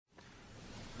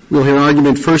We'll hear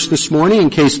argument first this morning in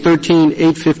Case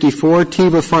 13-854,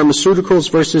 Teva Pharmaceuticals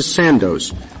versus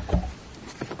Sandoz.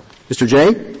 Mr.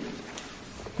 Jay?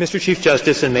 Mr. Chief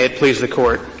Justice, and may it please the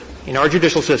Court, in our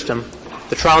judicial system,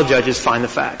 the trial judges find the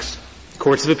facts.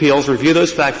 Courts of appeals review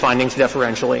those fact findings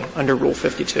deferentially under Rule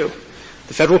 52.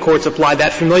 The federal courts apply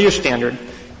that familiar standard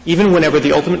even whenever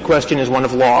the ultimate question is one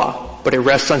of law, but it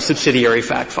rests on subsidiary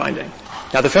fact finding.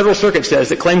 Now, the Federal Circuit says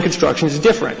that claim construction is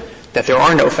different, that there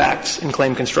are no facts in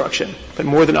claim construction. But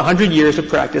more than 100 years of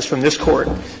practice from this Court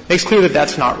makes clear that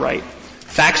that's not right.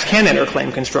 Facts can enter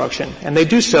claim construction, and they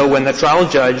do so when the trial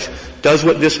judge does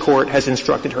what this Court has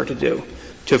instructed her to do,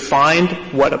 to find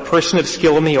what a person of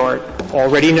skill in the art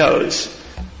already knows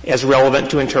as relevant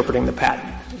to interpreting the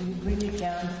patent. Can you bring it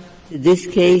down to this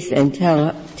case and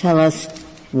tell us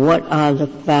what are the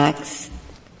facts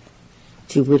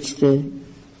to which the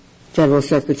Federal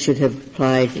Circuit should have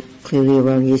applied a clearly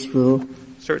erroneous rule?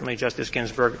 Certainly, Justice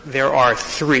Ginsburg. There are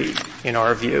three, in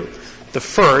our view. The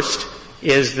first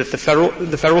is that the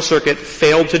Federal Circuit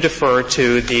failed to defer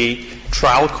to the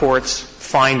trial court's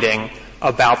finding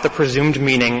about the presumed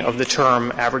meaning of the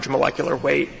term average molecular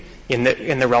weight in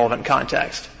the relevant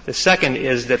context. The second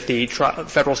is that the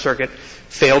Federal Circuit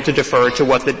failed to defer to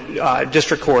what the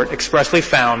district court expressly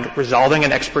found resolving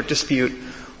an expert dispute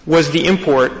was the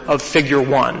import of Figure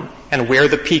 1 and where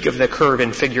the peak of the curve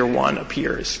in Figure 1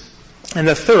 appears. And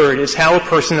the third is how a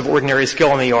person of ordinary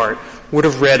skill in the art would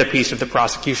have read a piece of the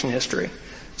prosecution history.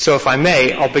 So if I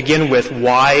may, I'll begin with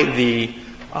why the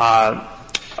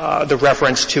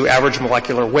reference to average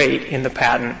molecular weight in the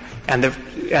patent and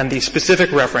the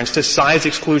specific reference to size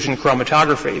exclusion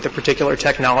chromatography, the particular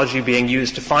technology being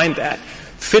used to find that,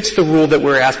 fits the rule that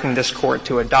we're asking this Court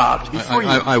to adopt.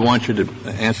 I want you to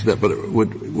answer that, but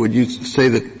would you say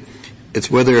that it's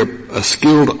whether a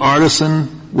skilled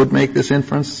artisan would make this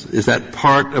inference? Is that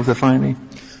part of the finding?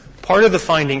 Part of the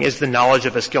finding is the knowledge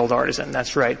of a skilled artisan.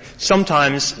 That's right.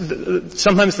 Sometimes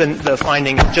the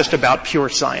finding is just about pure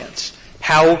science.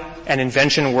 How an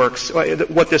invention works,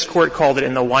 what this Court called it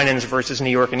in the Winans versus New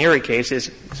York and Erie case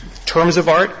is terms of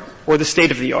art or the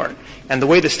state of the art. And the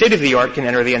way the state of the art can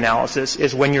enter the analysis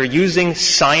is when you're using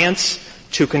science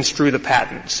to construe the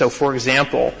patent. So, for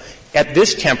example, at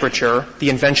this temperature, the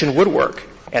invention would work.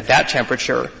 At that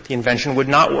temperature, the invention would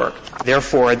not work.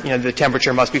 Therefore, the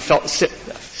temperature must be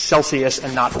Celsius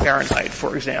and not Fahrenheit,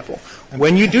 for example.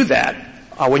 When you do that,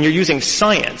 when you're using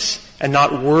science and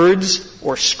not words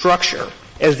or structure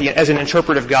as an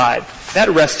interpretive guide, that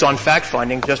rests on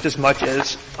fact-finding just as much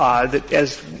as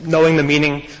knowing the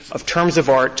meaning of terms of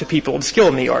art to people of skill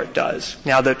in the art does.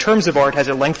 Now, the terms of art has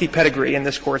a lengthy pedigree in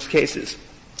this Court's cases.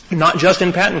 Not just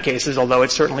in patent cases, although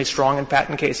it's certainly strong in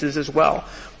patent cases as well,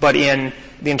 but in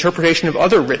the interpretation of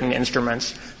other written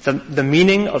instruments, the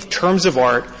meaning of terms of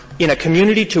art in an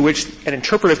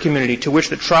interpretive community to which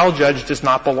the trial judge does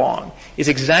not belong is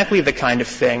exactly the kind of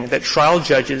thing that trial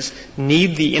judges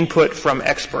need the input from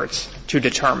experts to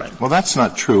determine. Well, that's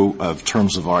not true of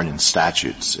terms of art in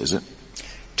statutes, is it?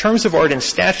 Terms of art in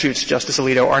statutes, Justice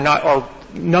Alito, are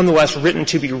nonetheless written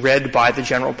to be read by the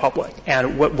general public.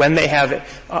 And when they have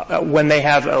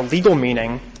a legal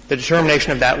meaning, the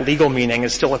determination of that legal meaning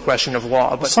is still a question of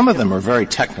law. But some of them are very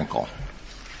technical.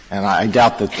 And I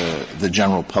doubt that the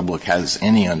general public has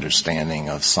any understanding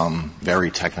of some very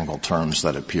technical terms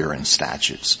that appear in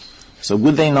statutes. So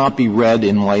would they not be read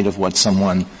in light of what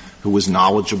someone who was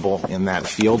knowledgeable in that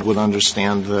field would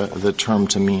understand the term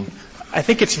to mean? I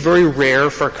think it's very rare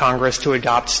for Congress to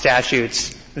adopt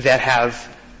statutes that have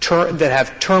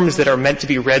terms that are meant to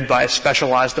be read by a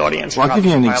specialized audience. Well, I'll give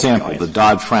you an example. The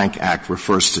Dodd-Frank Act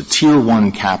refers to Tier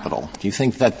 1 capital. Do you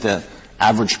think that the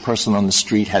average person on the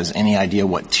street has any idea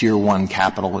what Tier 1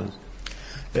 capital is?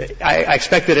 I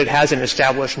expect that it has an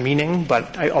established meaning,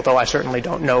 but although I certainly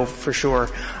don't know for sure.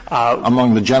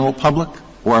 Among the general public?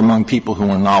 Or among people who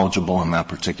are knowledgeable in that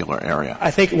particular area? I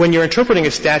think when you're interpreting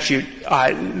a statute,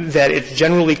 that it's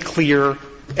generally clear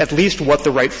at least what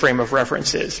the right frame of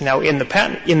reference is. Now, in the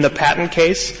patent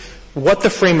case, what the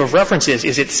frame of reference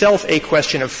is itself a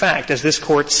question of fact, as this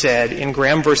Court said in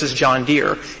Graham versus John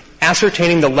Deere,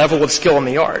 ascertaining the level of skill in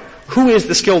the art. Who is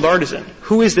the skilled artisan?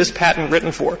 Who is this patent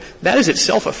written for? That is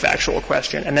itself a factual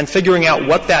question. And then figuring out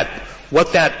what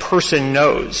that person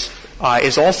knows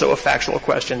is also a factual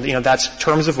question. That's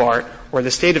terms of art or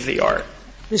the state of the art.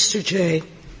 Mr. Jay,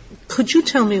 could you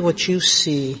tell me what you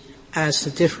see as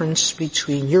the difference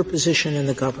between your position and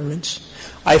the government's?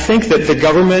 I think that the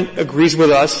government agrees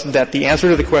with us that the answer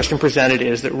to the question presented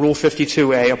is that Rule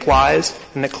 52A applies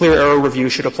and that clear error review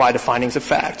should apply to findings of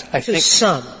fact.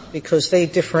 Some, because they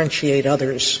differentiate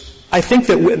others I think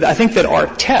that our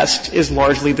test is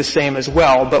largely the same as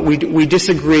well, but we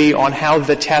disagree on how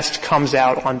the test comes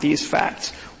out on these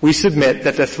facts. We submit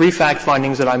that the three fact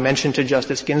findings that I mentioned to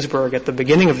Justice Ginsburg at the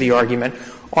beginning of the argument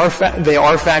are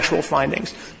factual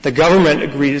findings. The government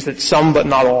agrees that some but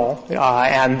not all,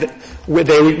 and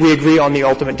we agree on the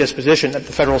ultimate disposition that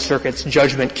the Federal Circuit's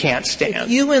judgment can't stand. If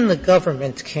you and the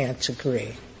government can't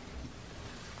agree,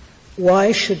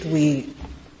 why should we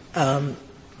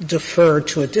defer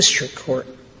to a district court?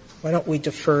 Why don't we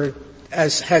defer,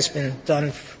 as has been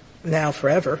done now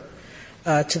forever,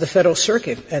 to the Federal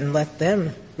Circuit and let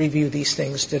them review these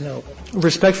things de novo?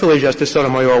 Respectfully, Justice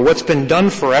Sotomayor, what's been done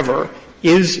forever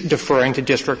is deferring to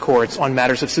district courts on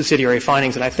matters of subsidiary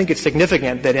findings, and I think it's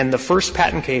significant that in the first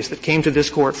patent case that came to this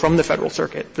court from the Federal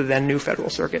Circuit, the then new Federal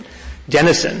Circuit,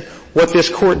 Dennison, what this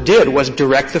court did was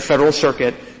direct the Federal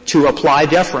Circuit to apply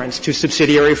deference to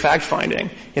subsidiary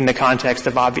fact-finding in the context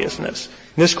of obviousness.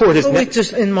 And this court has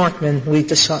in Markman,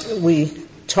 we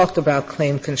talked about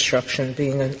claim construction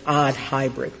being an odd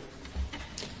hybrid.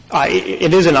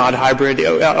 It is an odd hybrid.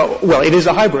 Well, it is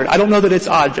a hybrid. I don't know that it's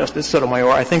odd, Justice Sotomayor.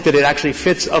 I think that it actually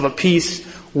fits of a piece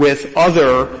with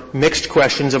other mixed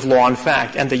questions of law and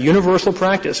fact. And the universal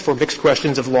practice for mixed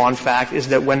questions of law and fact is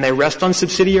that when they rest on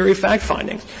subsidiary fact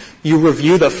findings, you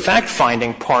review the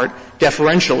fact-finding part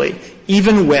deferentially,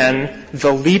 even when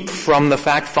the leap from the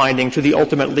fact-finding to the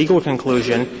ultimate legal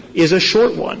conclusion is a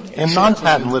short one. In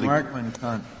non-patent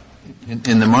litigation.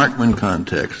 In the Markman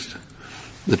context,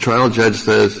 the trial judge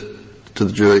says to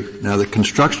the jury, now the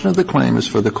construction of the claim is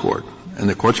for the court, and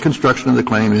the court's construction of the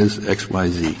claim is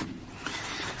XYZ.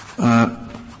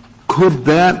 Could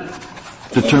that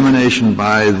determination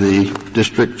by the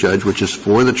district judge, which is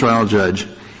for the trial judge,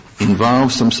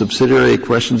 involve some subsidiary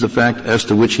questions of fact as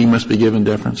to which he must be given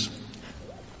deference?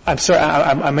 I'm sorry,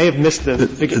 I may have missed the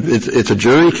It's a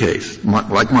jury case,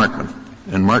 like Markman.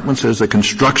 And Markman says the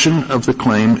construction of the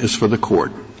claim is for the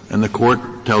court. And the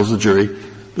court tells the jury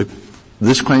that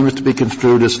this claim is to be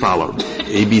construed as follows,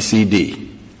 A, B, C, D.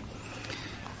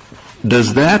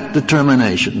 Does that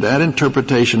determination, that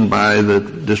interpretation by the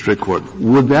district court,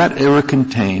 would that ever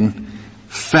contain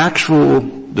factual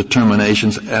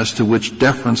determinations as to which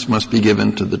deference must be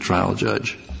given to the trial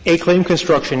judge? A claim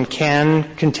construction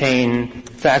can contain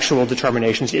factual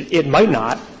determinations. It might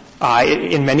not.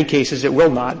 In many cases it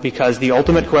will not, because the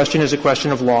ultimate question is a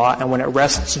question of law, and when it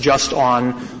rests just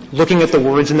on looking at the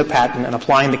words in the patent and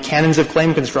applying the canons of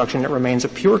claim construction, it remains a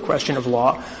pure question of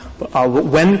law.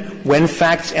 When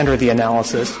facts enter the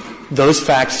analysis, those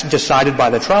facts decided by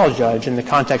the trial judge in the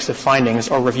context of findings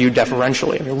are reviewed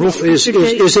deferentially. I mean, is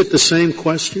it the same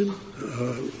question,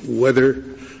 whether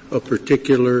a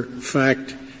particular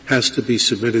fact has to be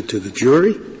submitted to the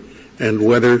jury and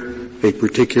whether a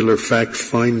particular fact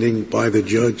finding by the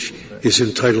judge is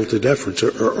entitled to deference?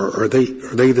 Are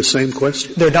they the same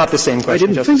question? They're not the same question.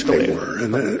 I didn't think they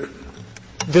were.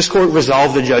 This court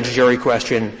resolved the judge-jury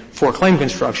question for claim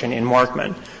construction in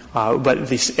Markman,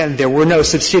 and there were no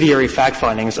subsidiary fact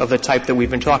findings of the type that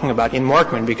we've been talking about in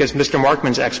Markman, because Mr.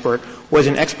 Markman's expert was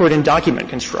an expert in document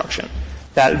construction.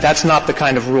 That's not the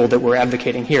kind of rule that we're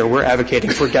advocating here. We're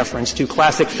advocating for deference to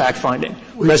classic fact finding.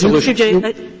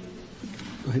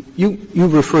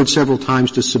 You've referred several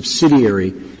times to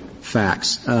subsidiary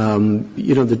facts.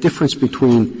 The difference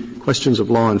between questions of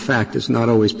law and fact has not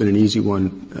always been an easy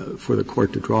one for the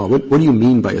court to draw. What do you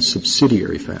mean by a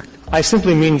subsidiary fact? I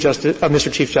simply mean,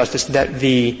 Mr. Chief Justice, that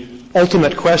the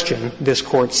ultimate question, this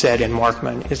court said in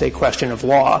Markman, is a question of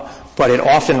law, but it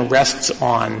often rests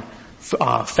on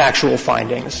factual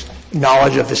findings,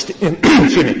 knowledge of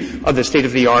the of the state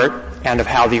of the art and of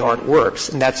how the art works.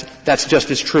 And that's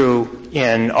just as true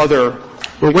in other.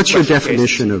 Well, what's your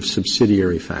definition of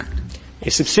subsidiary fact? A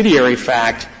subsidiary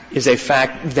fact is a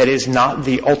fact that is not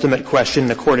the ultimate question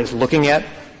the court is looking at,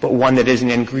 but one that is an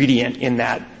ingredient in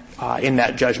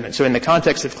that judgment. So in the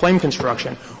context of claim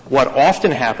construction, what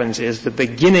often happens is the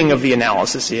beginning of the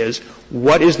analysis is,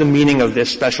 what is the meaning of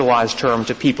this specialized term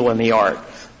to people in the art?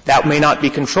 That may not be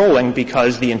controlling,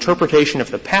 because the interpretation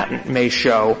of the patent may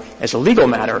show, as a legal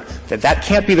matter, that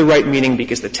can't be the right meaning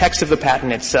because the text of the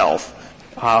patent itself,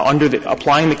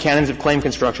 applying the canons of claim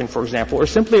construction, for example, or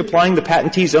simply applying the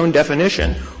patentee's own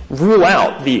definition, rule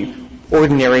out the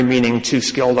ordinary meaning to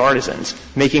skilled artisans,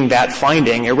 making that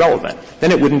finding irrelevant.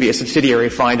 Then it wouldn't be a subsidiary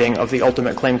finding of the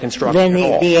ultimate claim construction at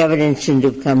all. Then the evidence shouldn't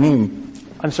have come in.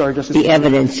 I'm sorry, Justice. The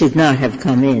evidence should not have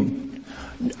come in.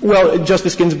 Well,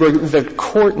 Justice Ginsburg, the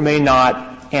court may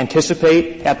not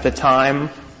anticipate at the time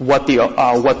what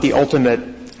the ultimate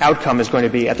outcome is going to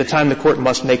be. At the time, the court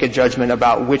must make a judgment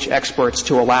about which experts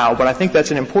to allow. But I think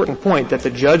that's an important point, that the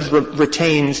judge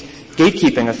retains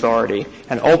gatekeeping authority,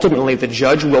 and ultimately the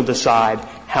judge will decide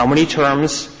how many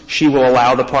terms she will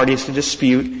allow the parties to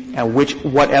dispute and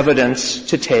what evidence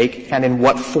to take and in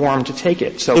what form to take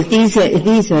it. So if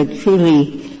these are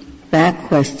truly fact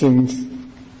questions,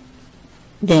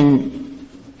 then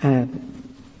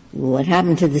what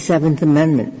happened to the Seventh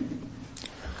Amendment?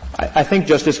 I think,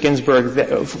 Justice Ginsburg,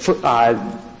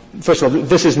 first of all,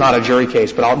 this is not a jury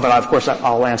case, but of course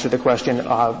I'll answer the question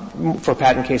for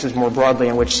patent cases more broadly,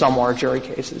 in which some are jury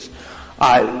cases.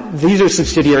 These are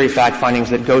subsidiary fact findings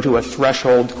that go to a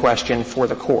threshold question for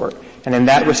the court, and in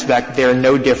that respect, they're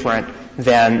no different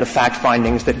than the fact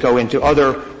findings that go into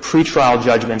other pretrial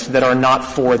judgments that are not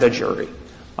for the jury.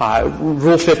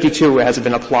 Rule 52 has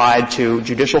been applied to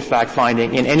judicial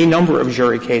fact-finding in any number of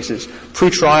jury cases,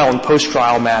 pretrial and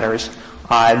post-trial matters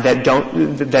that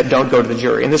don't go to the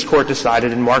jury. And this court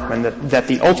decided in Markman that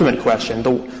the ultimate question,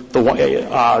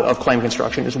 of claim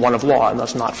construction, is one of law and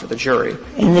thus not for the jury.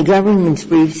 And the government's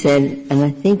brief said, and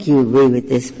I think you agree with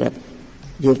this, but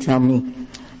you'll tell me,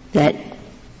 that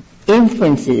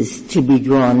inferences to be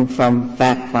drawn from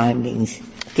fact findings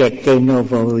get de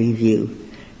novo review.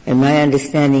 And my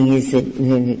understanding is that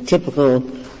in a typical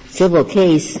civil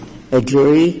case, a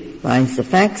jury finds the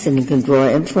facts and can draw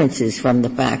inferences from the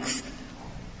facts.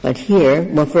 But here,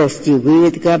 well, first, do you agree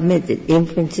with the government that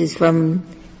inferences from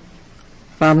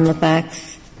the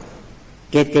facts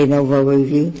get de novo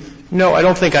review? No, I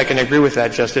don't think I can agree with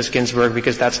that, Justice Ginsburg,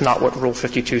 because that's not what Rule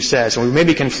 52 says. And we may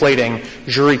be conflating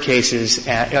jury cases,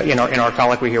 in our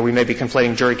colloquy here, we may be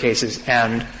conflating jury cases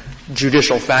and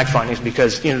judicial fact findings,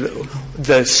 because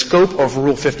the scope of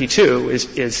Rule 52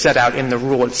 is set out in the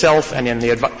rule itself and in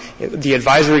the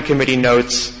advisory committee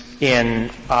notes in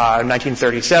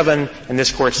 1937 and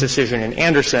this court's decision in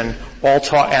Anderson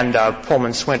and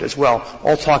Pullman-Swint as well,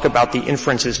 all talk about the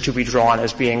inferences to be drawn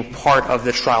as being part of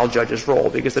the trial judge's role,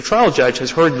 because the trial judge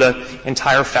has heard the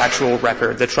entire factual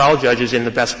record. The trial judge is in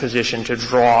the best position to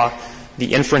draw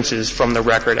the inferences from the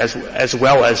record as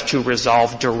well as to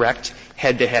resolve direct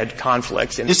head-to-head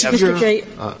conflicts. Mr. Jay,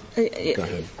 go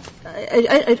ahead.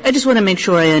 I just want to make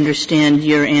sure I understand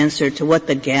your answer to what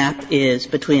the gap is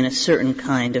between a certain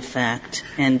kind of fact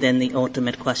and then the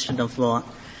ultimate question of law.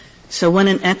 So when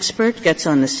an expert gets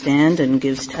on the stand and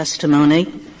gives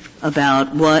testimony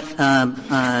about what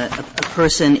a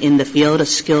person in the field, a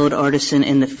skilled artisan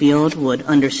in the field, would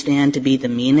understand to be the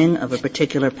meaning of a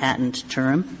particular patent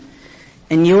term,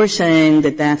 and you're saying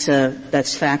that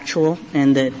that's factual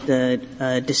and that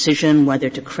the decision whether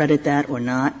to credit that or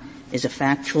not is a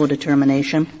factual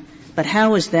determination. But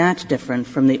how is that different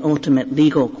from the ultimate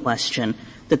legal question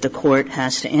that the court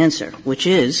has to answer, which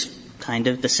is kind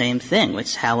of the same thing?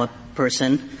 It's how a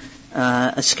person,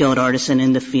 a skilled artisan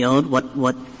in the field,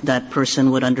 what that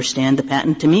person would understand the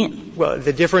patent to mean. Well,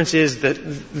 the difference is that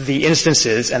the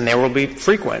instances, and there will be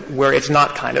frequent, where it's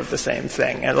not kind of the same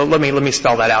thing. And let me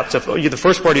spell that out. So the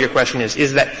first part of your question is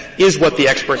what the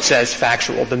expert says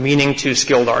factual, the meaning to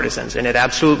skilled artisans? And it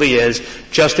absolutely is,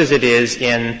 just as it is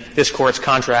in this court's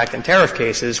contract and tariff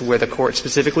cases, where the court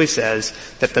specifically says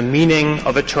that the meaning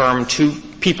of a term to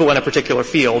people in a particular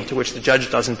field to which the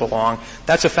judge doesn't belong,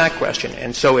 that's a fact question,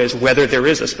 and so is whether there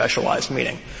is a specialized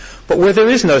meaning. But where there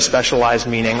is no specialized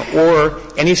meaning, or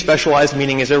any specialized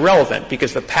meaning is irrelevant,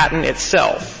 because the patent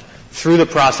itself, through the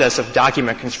process of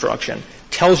document construction,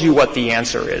 tells you what the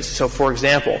answer is. So, for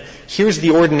example, here's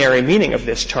the ordinary meaning of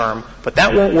this term, but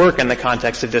that won't work in the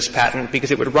context of this patent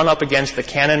because it would run up against the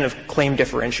canon of claim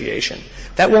differentiation.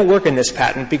 That won't work in this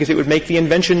patent because it would make the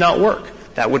invention not work.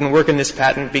 That wouldn't work in this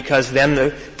patent because then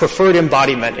the preferred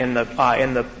embodiment in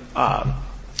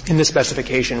the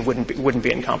specification wouldn't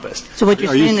be encompassed. So what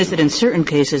you're saying is that in certain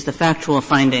cases the factual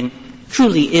finding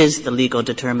truly is the legal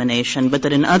determination, but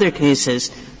that in other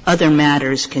cases other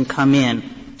matters can come in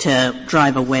to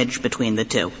drive a wedge between the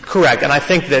two. Correct. And I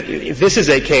think that this is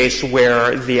a case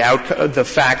where the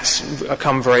facts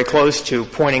come very close to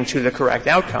pointing to the correct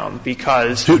outcome,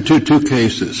 because two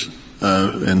cases,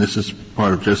 and this is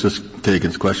part of Justice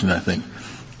Kagan's question, I think.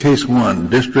 Case one,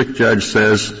 district judge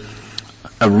says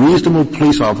a reasonable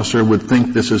police officer would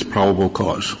think this is probable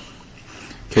cause.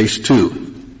 Case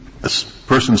two, a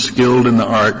person skilled in the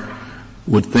art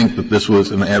would think that this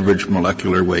was an average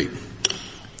molecular weight.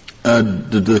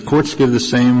 Did the courts give the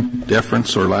same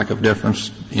deference or lack of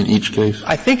deference in each case?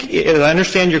 I think, I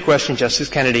understand your question, Justice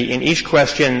Kennedy. In each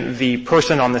question, the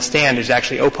person on the stand is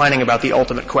actually opining about the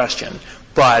ultimate question.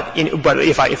 But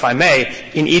if I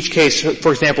may, in each case,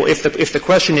 for example, if the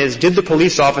question is, did the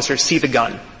police officer see the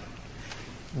gun?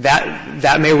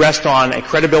 That may rest on a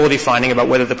credibility finding about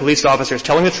whether the police officer is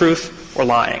telling the truth or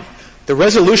lying. The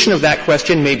resolution of that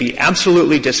question may be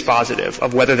absolutely dispositive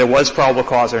of whether there was probable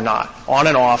cause or not. On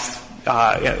and off,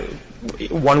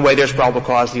 one way there's probable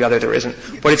cause, the other there isn't.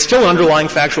 But it's still an underlying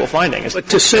factual finding. But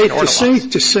to say,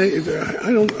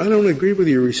 I don't agree with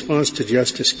your response to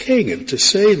Justice Kagan. To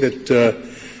say that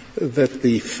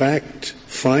the fact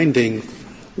finding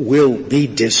will be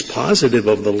dispositive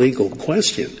of the legal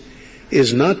question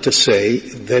is not to say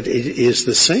that it is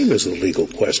the same as the legal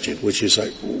question, which is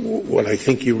what I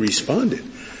think you responded.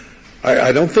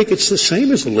 I don't think it's the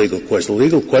same as the legal question. The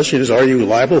legal question is, are you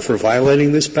liable for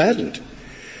violating this patent?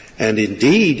 And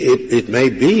indeed, it may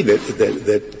be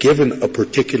that given a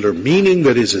particular meaning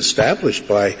that is established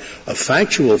by a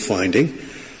factual finding,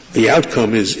 the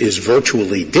outcome is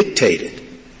virtually dictated.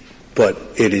 But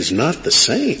it is not the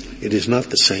same. It is not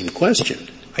the same question.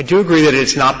 I do agree that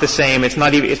it's not the same. It's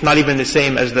not even the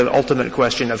same as the ultimate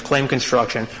question of claim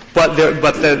construction. But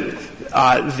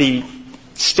the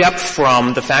step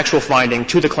from the factual finding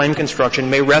to the claim construction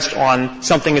may rest on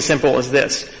something as simple as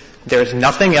this. There's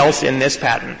nothing else in this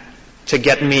patent to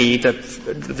get me,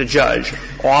 the judge,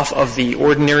 off of the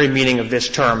ordinary meaning of this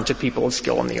term to people of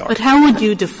skill in the art. But how would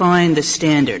you define the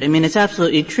standard? I mean, it's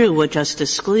absolutely true what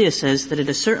Justice Scalia says, that at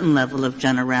a certain level of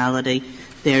generality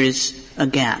there is a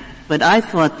gap. But I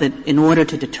thought that in order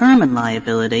to determine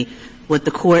liability, what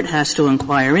the court has to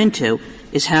inquire into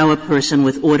is how a person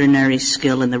with ordinary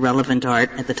skill in the relevant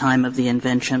art at the time of the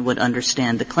invention would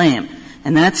understand the claim.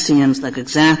 And that seems like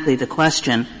exactly the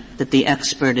question that the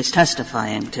expert is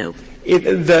testifying to.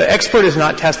 The expert is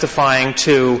not testifying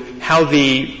to how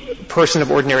the person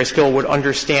of ordinary skill would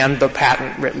understand the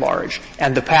patent writ large.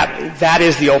 And that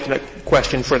is the ultimate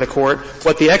question for the court.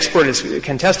 What the expert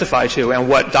can testify to, and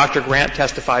what Dr. Grant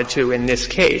testified to in this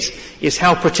case, is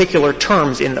how particular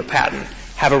terms in the patent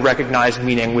have a recognized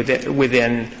meaning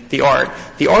within the art.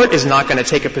 The art is not going to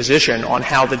take a position on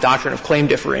how the doctrine of claim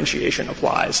differentiation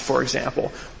applies, for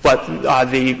example. But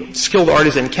the skilled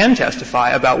artisan can testify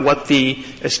about what the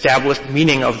established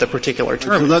meaning of the particular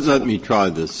term is. Let me try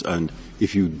this, and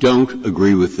if you don't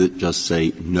agree with it, just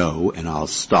say no, and I'll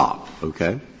stop,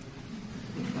 okay?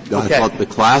 I thought the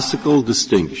classical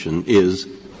distinction is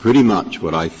pretty much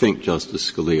what I think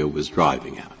Justice Scalia was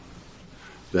driving at.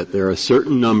 That there are a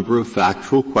certain number of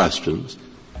factual questions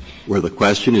where the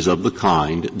question is of the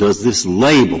kind, does this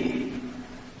label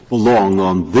belong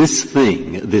on this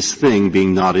thing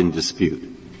being not in dispute?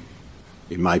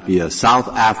 It might be a South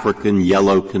African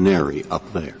yellow canary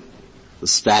up there. The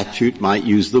statute might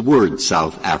use the word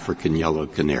South African yellow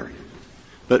canary.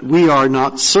 But we are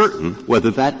not certain whether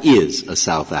that is a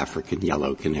South African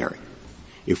yellow canary.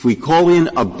 If we call in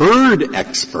a bird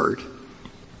expert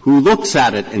who looks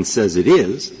at it and says it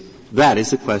is, that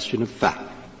is a question of fact.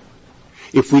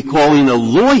 If we call in a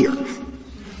lawyer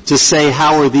to say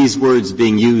how are these words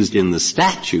being used in the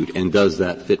statute and does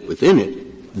that fit within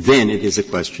it, then it is a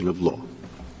question of law.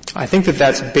 I think that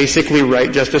that's basically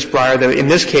right, Justice Breyer, that in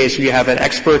this case you have an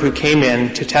expert who came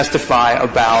in to testify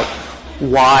about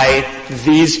why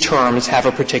these terms have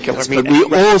a particular meaning.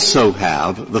 But we also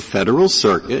have the Federal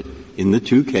Circuit in the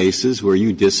two cases where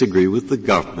you disagree with the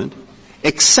government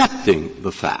accepting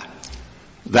the fact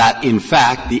that, in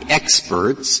fact, the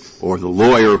experts or the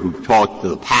lawyer who talked to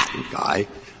the patent guy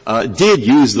did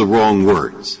use the wrong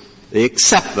words. They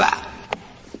accept that.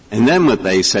 And then what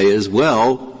they say is,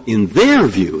 well, in their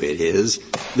view it is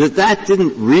that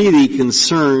didn't really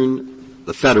concern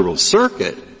the Federal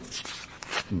Circuit,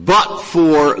 but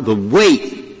for the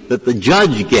weight that the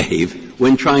judge gave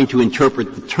when trying to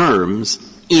interpret the terms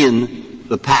in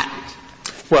the patent.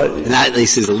 Well, and that,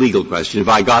 this is a legal question. If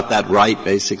I got that right,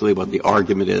 basically, what the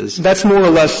argument is? That's more or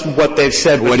less what they've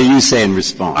said. What do you say in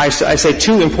response? I say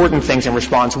two important things in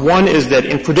response. One is that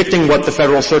in predicting what the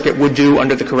Federal Circuit would do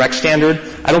under the correct standard,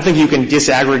 I don't think you can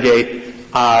disaggregate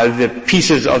the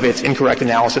pieces of its incorrect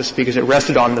analysis because it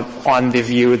rested on the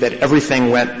view that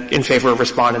everything went in favor of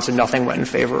respondents and nothing went in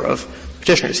favor of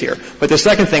petitioners here. But the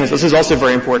second thing is, this is also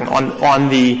very important, on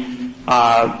the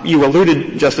you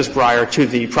alluded, Justice Breyer, to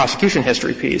the prosecution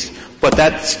history piece, but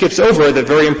that skips over the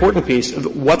very important piece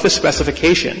of what the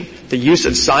specification, the use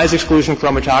of size exclusion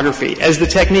chromatography as the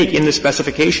technique in the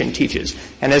specification teaches.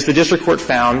 And as the district court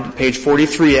found, page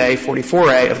 43A,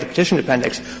 44A of the petition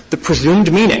appendix, the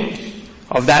presumed meaning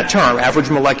of that term, average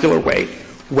molecular weight,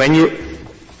 when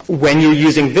you're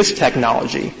using this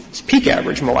technology, is peak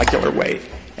average molecular weight.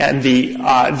 And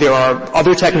there are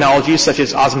other technologies such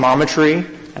as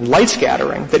osmometry, and light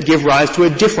scattering that give rise to a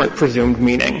different presumed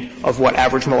meaning of what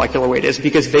average molecular weight is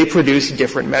because they produce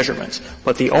different measurements.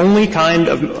 But the only kind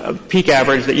of peak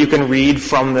average that you can read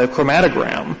from the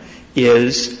chromatogram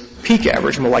is peak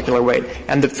average molecular weight.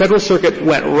 And the Federal Circuit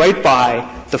went right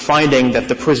by the finding that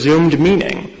the presumed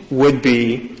meaning would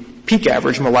be peak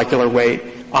average molecular weight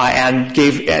and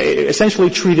essentially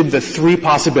treated the three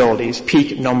possibilities,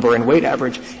 peak, number, and weight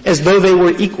average, as though they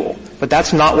were equal. But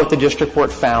that's not what the district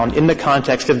court found in the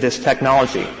context of this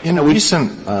technology. In a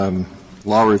recent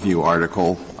law review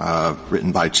article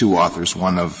written by two authors,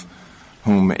 one of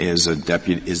whom is the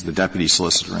deputy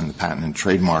solicitor in the Patent and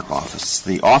Trademark Office,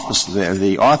 the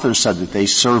authors said that they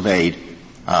surveyed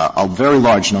a very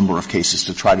large number of cases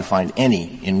to try to find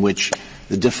any in which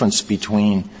the difference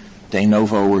between de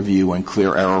novo review and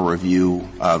clear error review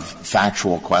of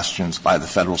factual questions by the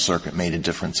Federal Circuit made a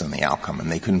difference in the outcome.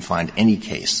 And they couldn't find any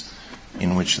case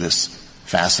in which this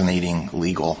fascinating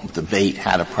legal debate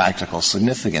had a practical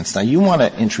significance. Now, you want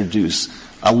to introduce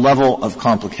a level of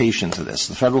complication to this.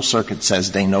 The Federal Circuit says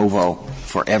de novo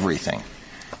for everything.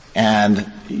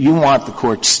 And you want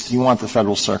the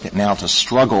Federal Circuit now to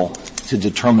struggle to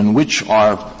determine which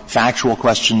are factual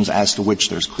questions as to which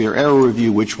there's clear error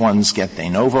review, which ones get de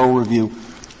novo review,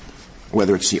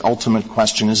 whether it's the ultimate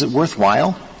question. Is it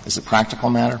worthwhile? Is it a practical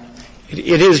matter?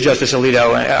 It is, Justice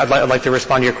Alito. I'd like to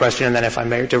respond to your question, and then, if I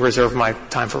may, to reserve my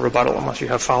time for rebuttal unless you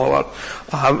have follow-up.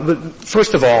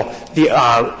 First of all,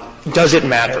 does it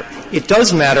matter? It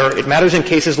does matter. It matters in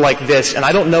cases like this, and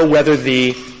I don't know whether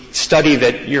the study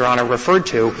that Your Honor referred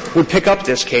to would pick up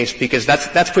this case, because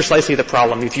that's precisely the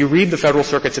problem. If you read the Federal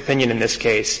Circuit's opinion in this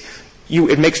case,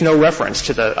 it makes no reference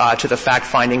to the fact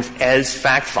findings as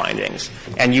fact findings,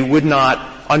 and you would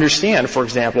not understand, for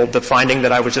example, the finding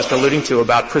that I was just alluding to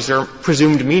about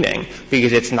presumed meaning,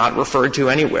 because it's not referred to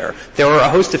anywhere. There are a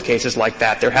host of cases like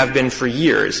that. There have been for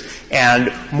years. And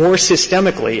more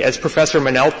systemically, as Professor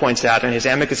Monell points out in his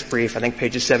amicus brief, I think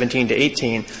pages 17 to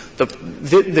 18,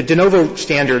 the de novo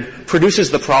standard produces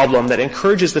the problem that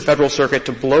encourages the Federal Circuit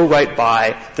to blow right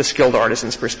by the skilled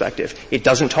artisan's perspective. It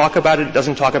doesn't talk about it. It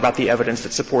doesn't talk about the evidence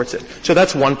that supports it. So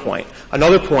that's one point.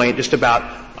 Another point, just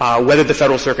about whether the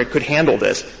Federal Circuit could handle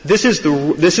this. This is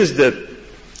the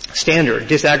standard,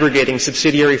 disaggregating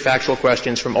subsidiary factual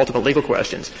questions from ultimate legal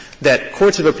questions, that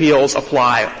courts of appeals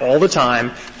apply all the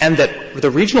time, and that the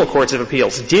regional courts of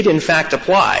appeals did in fact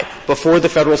apply before the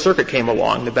Federal Circuit came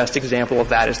along. The best example of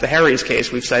that is the Harries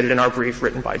case we've cited in our brief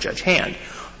written by Judge Hand.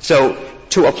 So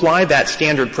to apply that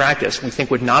standard practice, we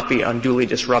think, would not be unduly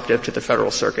disruptive to the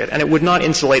Federal Circuit, and it would not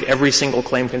insulate every single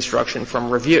claim construction from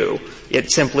review.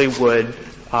 It simply would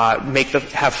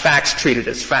have facts treated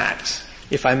as facts.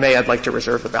 If I may, I'd like to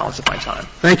reserve the balance of my time.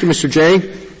 Thank you, Mr. Jay.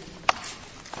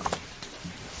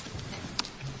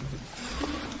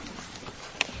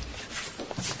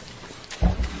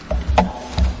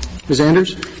 Ms.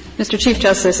 Anders? Mr. Chief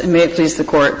Justice, and may it please the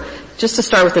Court, just to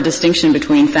start with the distinction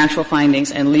between factual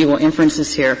findings and legal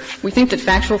inferences here, we think that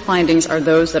factual findings are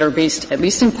those that are based, at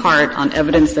least in part, on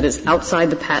evidence that is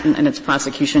outside the patent and its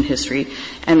prosecution history,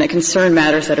 and that concern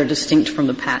matters that are distinct from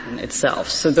the patent itself.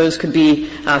 So those could be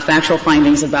factual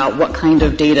findings about what kind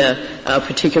of data a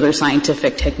particular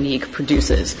scientific technique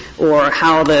produces, or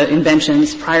how the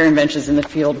prior inventions in the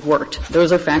field worked.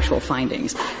 Those are factual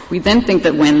findings. We then think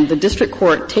that when the district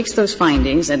court takes those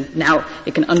findings, and now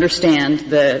it can understand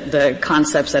the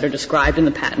concepts that are described in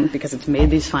the patent because it's made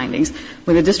these findings,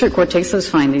 when the district court takes those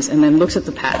findings and then looks at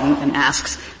the patent and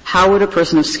asks, how would a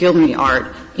person of skill in the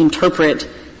art interpret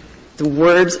the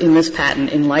words in this patent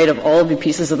in light of all of the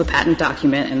pieces of the patent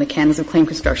document and the canons of claim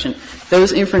construction,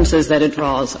 those inferences that it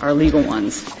draws are legal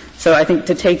ones. So I think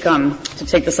to take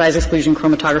the size exclusion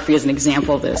chromatography as an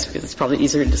example of this, because it's probably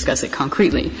easier to discuss it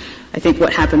concretely, I think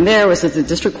what happened there was that the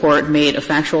district court made a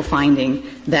factual finding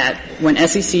that when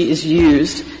SEC is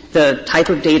used, the type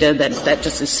of data that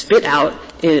just is spit out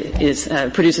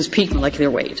produces peak molecular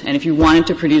weight. And if you wanted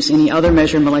to produce any other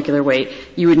measured molecular weight,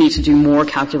 you would need to do more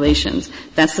calculations.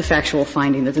 That's the factual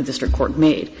finding that the district court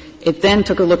made. It then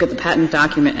took a look at the patent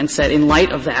document and said, in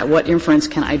light of that, what inference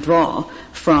can I draw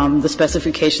from the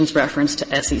specifications reference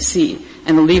to SEC?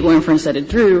 And the legal inference that it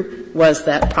drew was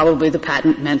that probably the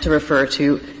patent meant to refer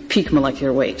to peak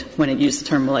molecular weight when it used the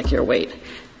term molecular weight.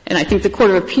 And I think the Court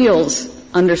of Appeals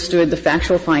understood the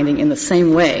factual finding in the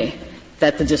same way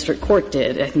that the district court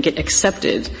did. I think it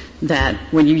accepted that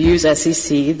when you use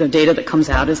SEC, the data that comes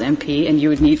out is MP, and you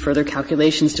would need further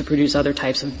calculations to produce other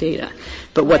types of data.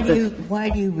 But why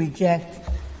do you reject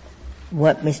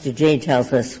what Mr. Jay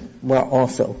tells us were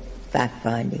also fact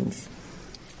findings?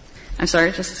 I'm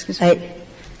sorry, just excuse me.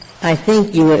 I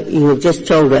think you have just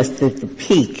told us that the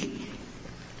peak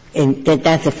and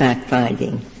that's a fact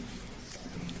finding.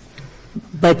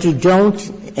 But you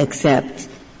don't accept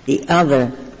the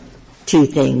other two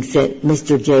things that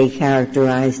Mr. J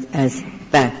characterized as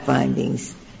fact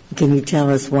findings. Can you tell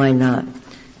us why not?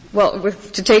 Well,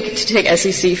 to take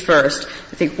SEC first,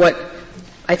 I think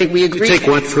we agree. To take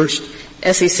what first?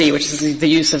 SEC, which is the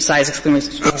use of size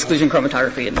exclusion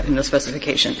chromatography in the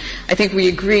specification. I think we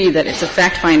agree that it's a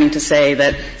fact finding to say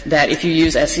that if you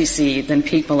use SEC, then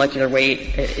peak molecular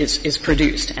weight is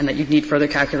produced, and that you need further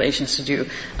calculations to do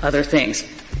other things.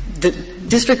 The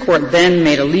district court then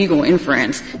made a legal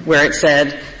inference where it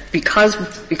said, because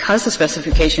the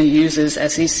specification uses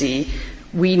SEC,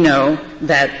 we know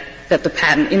that the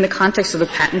patent, in the context of the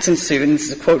patents in suit, and this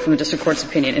is a quote from the district court's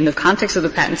opinion, in the context of the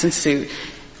patents in suit,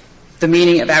 the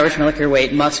meaning of average molecular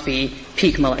weight must be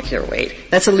peak molecular weight.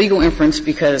 That's a legal inference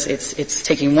because it's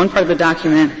taking one part of the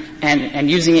document and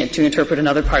using it to interpret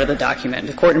another part of the document.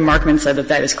 The court in Markman said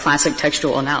that is classic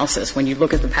textual analysis when you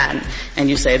look at the patent and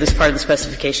you say this part of the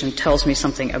specification tells me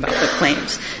something about the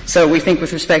claims. So we think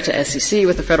with respect to SEC,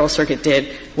 what the Federal Circuit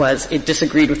did was it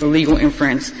disagreed with the legal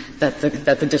inference that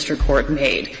the district court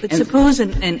made. But suppose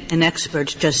an expert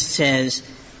just says,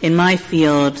 in my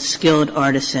field, skilled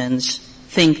artisans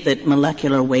think that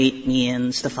molecular weight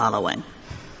means the following.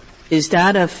 Is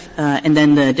that and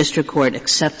then the district court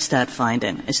accepts that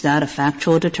finding. Is that a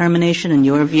factual determination in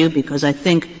your view? Because I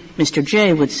think Mr.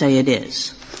 J would say it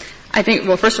is. I think,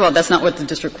 well, first of all, that's not what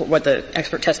the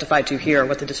expert testified to here,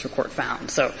 what the district court found.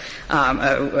 So,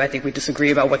 I think we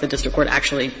disagree about what the district court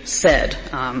actually said,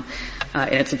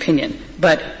 in its opinion.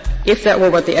 But if that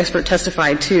were what the expert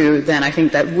testified to, then I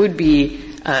think that would be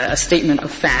a statement of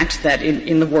fact that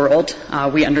in the world,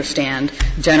 we understand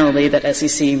generally that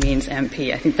SEC means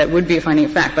MP. I think that would be a finding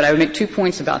of fact, but I would make 2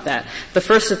 points about that. The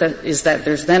first is that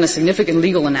there's then a significant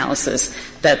legal analysis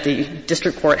that the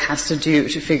district court has to do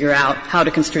to figure out how to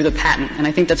construe the patent. And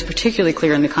I think that's particularly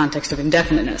clear in the context of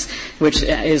indefiniteness, which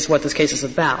is what this case is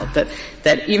about.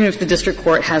 That even if the district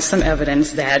court has some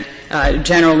evidence that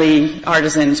generally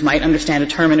artisans might understand a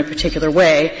term in a particular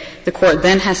way, the court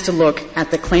then has to look at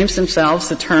the claims themselves,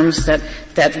 the terms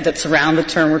that surround the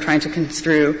term we're trying to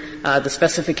construe, the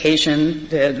specification,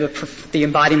 the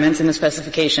embodiments in the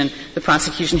specification, the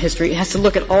prosecution history. It has to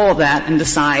look at all of that and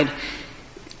decide,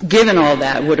 given all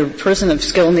that, would a person of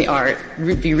skill in the art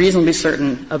be reasonably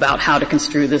certain about how to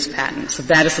construe this patent? So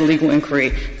that is the legal inquiry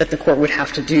that the court would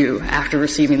have to do after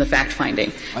receiving the fact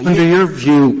finding. Under your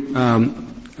view,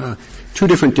 two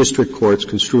different district courts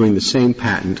construing the same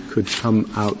patent could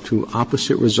come out to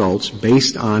opposite results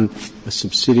based on a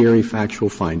subsidiary factual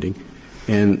finding,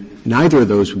 and neither of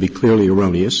those would be clearly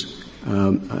erroneous,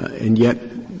 and yet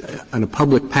on a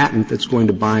public patent that's going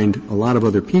to bind a lot of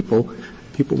other people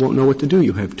won't know what to do.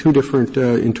 You have two different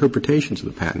interpretations of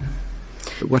the patent.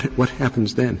 What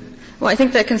happens then? Well, I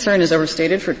think that concern is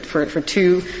overstated for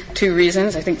two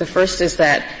reasons. I think the first is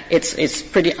that it's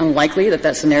pretty unlikely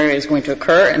that scenario is going to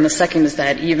occur, and the second is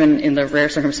that even in the rare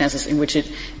circumstances in which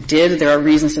it did, there are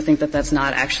reasons to think that that's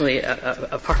not actually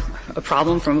a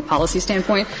problem from a policy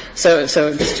standpoint. So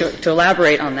just to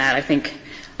elaborate on that, I think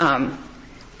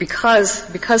because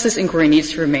this inquiry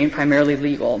needs to remain primarily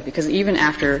legal, because even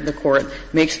after the court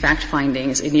makes fact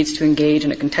findings, it needs to engage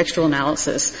in a contextual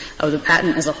analysis of the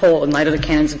patent as a whole in light of the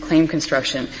canons of claim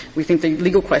construction. We think the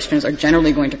legal questions are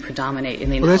generally going to predominate in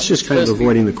the analysis. Well, that's just kind of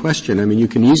avoiding the question. I mean, you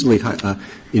can easily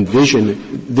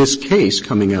envision this case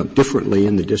coming out differently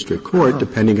in the district court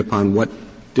depending upon what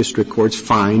district courts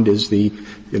find is the,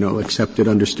 accepted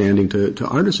understanding to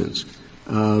artisans.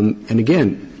 And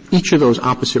again, each of those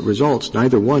opposite results,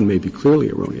 neither one may be clearly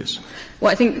erroneous.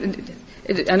 Well, I think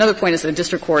another point is that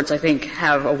district courts, I think,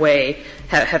 have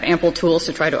ample tools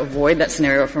to try to avoid that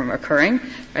scenario from occurring.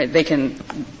 Right? They can,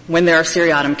 when there are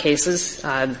seriatim cases,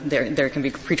 there can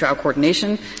be pretrial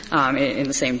coordination in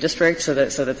the same district so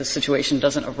that the situation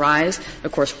doesn't arise.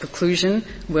 Of course, preclusion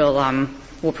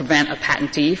will prevent a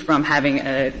patentee from having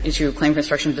an issue of claim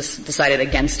construction decided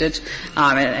against it,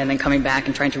 and then coming back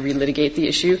and trying to relitigate the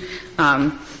issue.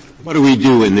 What do we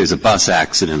do when there's a bus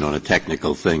accident on a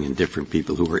technical thing and different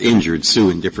people who are injured sue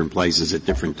in different places at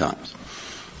different times?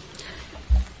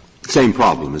 Same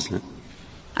problem, isn't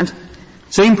it?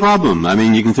 Same problem. I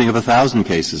mean, you can think of 1,000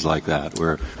 cases like that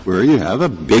where you have a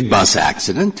big bus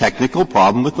accident, technical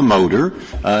problem with the motor,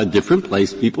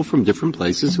 people from different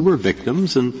places who were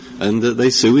victims and they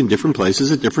sue in different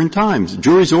places at different times.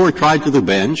 Juries are tried to the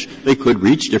bench. They could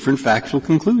reach different factual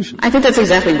conclusions. I think that's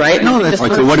exactly right. No, that's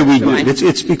right. So what do we do?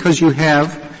 It's because you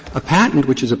have a patent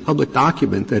which is a public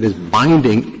document that is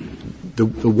binding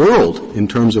the world in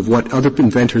terms of what other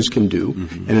inventors can do,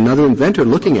 and another inventor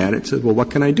looking at it says, well,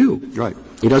 what can I do? Right.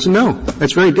 He doesn't know.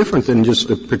 That's very different than just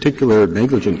a particular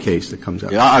negligent case that comes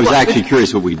up. Yeah, I was actually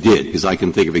curious what we did, because I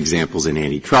can think of examples in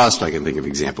antitrust, I can think of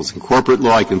examples in corporate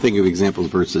law, I can think of examples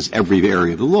versus every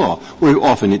area of the law, where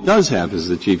often it does have, as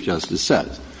the Chief Justice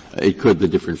says, the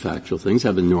different factual things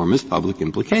have enormous public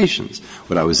implications.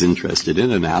 What I was interested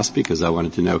in and asked because I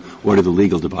wanted to know what are the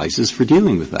legal devices for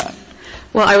dealing with that.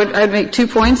 Well, I would make 2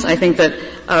 points. I think that,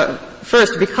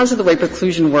 first, because of the way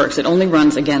preclusion works, it only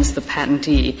runs against the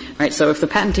patentee, right? So if the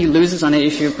patentee loses on an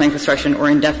issue of claim construction or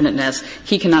indefiniteness,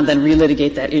 he cannot then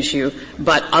relitigate that issue,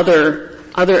 but other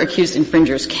accused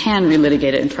infringers can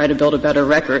relitigate it and try to build a better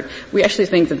record. We actually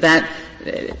think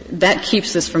that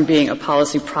keeps this from being a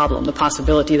policy problem, the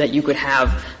possibility that you could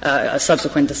have a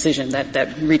subsequent decision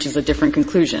that reaches a different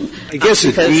conclusion. I guess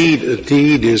a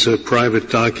deed is a private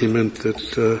document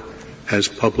that has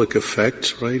public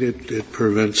effects, right? It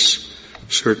prevents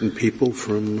certain people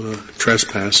from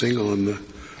trespassing on the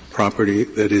property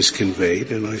that is conveyed,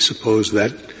 and I suppose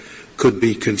that could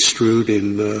be construed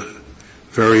in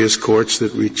various courts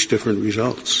that reach different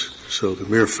results. So the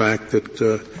mere fact that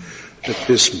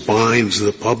this binds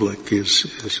the public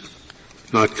is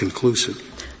not conclusive.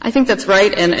 I think that's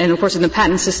right, and of course in the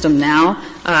patent system now,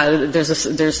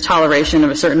 there's toleration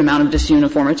of a certain amount of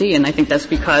disuniformity, and I think that's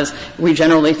because we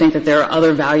generally think that there are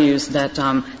other values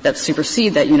that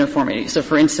supersede that uniformity. So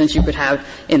for instance, you could have,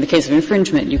 in the case of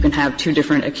infringement, you can have 2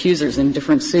 different accusers in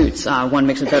different suits. One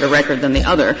makes a better record than the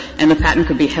other, and the patent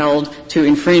could be held to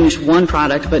infringe one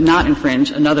product but not infringe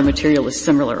another materially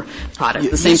similar product.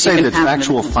 The same thing can happen. You say that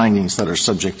factual findings that are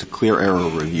subject to clear error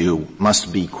review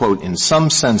must be, quote, in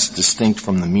some sense distinct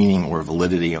from the meaning or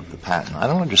validity of the patent. I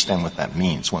don't understand what that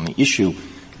means. When the issue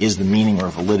is the meaning or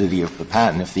validity of the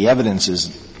patent, if the evidence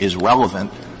is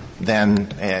relevant, then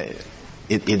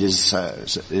there's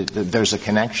a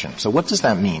connection. So what does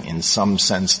that mean, in some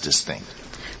sense distinct?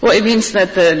 Well, it means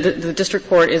that the district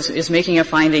court is making a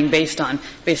finding based on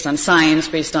science,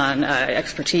 based on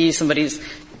expertise,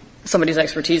 somebody's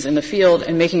expertise in the field,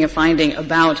 and making a finding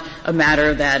about a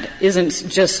matter that isn't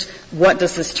just what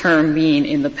does this term mean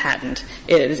in the patent.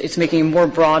 It's making a more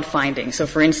broad finding. So,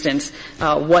 for instance,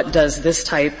 what does this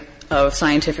type of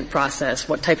scientific process,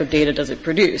 what type of data does it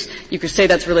produce? You could say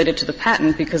that's related to the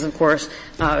patent because, of course,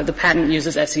 the patent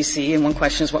uses SEC, and one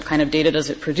question is what kind of data does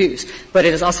it produce. But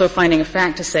it is also finding a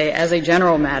fact to say, as a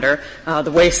general matter,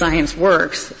 the way science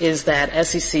works is that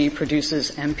SEC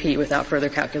produces MP without further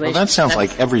calculation. Well, that sounds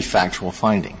like every factual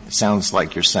finding. It sounds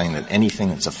like you're saying that anything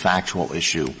that's a factual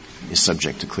issue is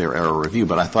subject to clear error review,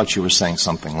 but I thought you were saying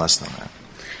something less than that.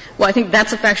 Well, I think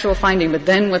that's a factual finding, but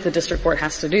then what the district court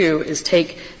has to do is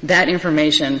take that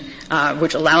information,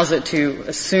 which allows it to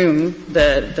assume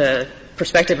the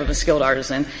perspective of a skilled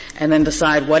artisan, and then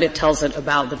decide what it tells it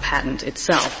about the patent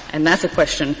itself. And that's a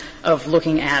question of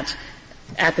looking at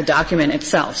the document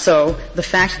itself. So the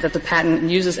fact that the patent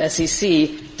uses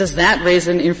SEC, does that raise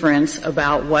an inference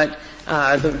about what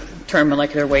the term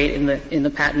molecular weight in the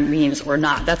patent means or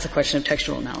not? That's a question of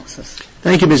textual analysis.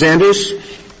 Thank you, Ms. Andrews.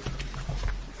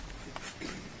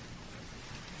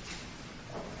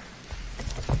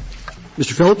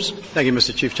 Mr. Phillips? Thank you,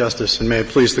 Mr. Chief Justice, and may it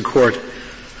please the Court.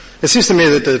 It seems to me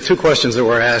that the 2 questions that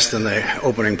were asked in the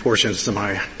opening portions to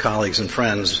my colleagues and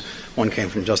friends, one came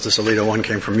from Justice Alito, one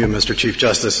came from you, Mr. Chief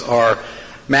Justice, are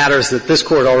matters that this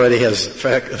Court already has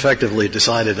effectively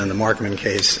decided in the Markman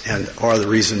case and are the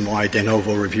reason why de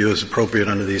novo review is appropriate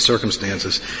under these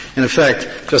circumstances. In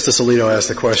effect, Justice Alito asked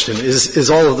the question, is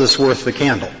all of this worth the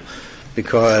candle?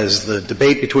 Because the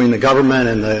debate between the government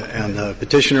and the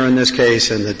petitioner in this case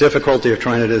and the difficulty of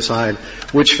trying to decide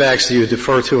which facts do you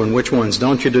defer to and which ones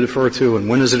don't you defer to and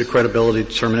when is it a credibility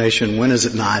determination, when is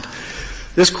it not.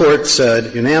 This Court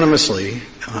said unanimously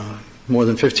more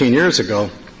than 15 years ago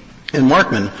in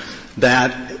Markman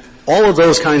that all of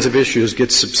those kinds of issues get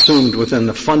subsumed within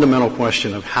the fundamental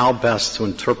question of how best to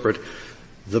interpret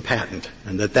the patent,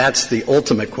 and that's the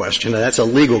ultimate question, and that's a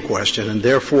legal question, and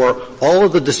therefore all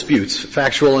of the disputes,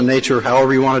 factual in nature,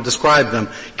 however you want to describe them,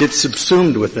 get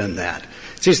subsumed within that.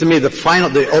 It seems to me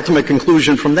the ultimate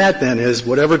conclusion from that then is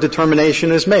whatever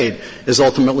determination is made is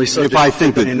ultimately subject to If I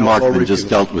think that Markman just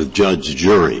dealt with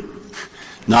judge-jury,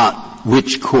 not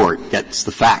which court gets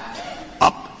the fact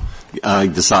up,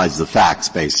 decides the facts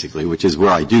basically, which is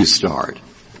where I do start.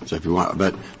 So if you want,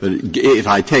 but if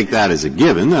I take that as a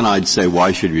given, then I'd say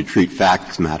why should we treat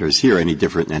facts matters here any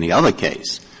different than any other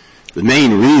case? The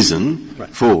main reason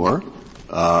for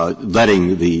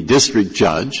letting the district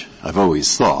judge, I've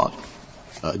always thought,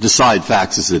 decide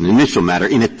facts as an initial matter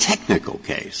in a technical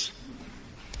case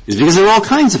is because there are all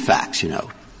kinds of facts, you know.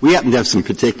 We happen to have some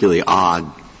particularly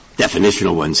odd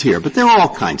definitional ones here, but there are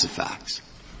all kinds of facts.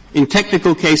 In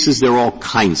technical cases, there are all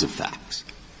kinds of facts.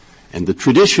 And the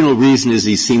traditional reason is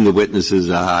he's seen the witnesses,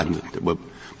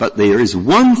 but there is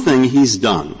one thing he's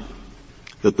done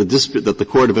that the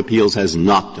Court of Appeals has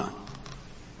not done.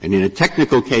 And in a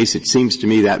technical case, it seems to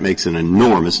me that makes an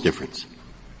enormous difference.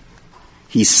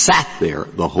 He sat there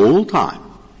the whole time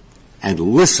and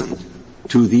listened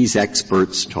to these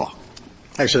experts talk.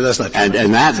 Actually, that's not true.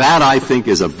 And that I think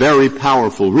is a very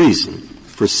powerful reason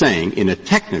for saying in a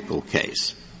technical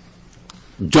case,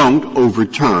 don't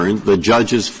overturn the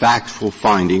judge's factual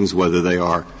findings, whether they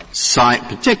are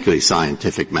particularly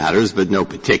scientific matters, but no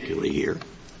particularly here,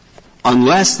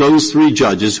 unless those three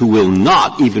judges who will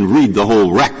not even read the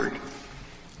whole record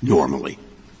normally,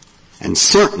 and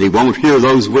certainly won't hear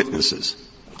those witnesses,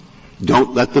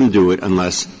 don't let them do it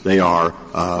unless they are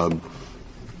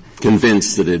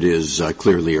convinced that it is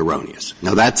clearly erroneous.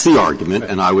 Now that's the argument,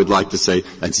 and I would like to say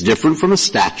that's different from a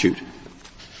statute.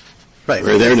 Right.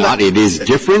 Where they're not. It is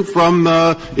different from,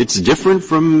 it's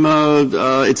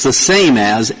the same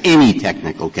as any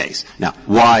technical case. Now,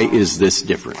 why is this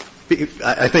different?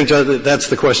 I think that's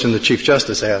the question the Chief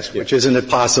Justice asked, which isn't it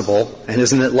possible and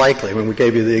isn't it likely? When we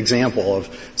gave you the example of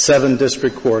 7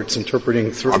 district courts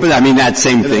interpreting through. But I mean that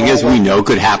same thing, as we know,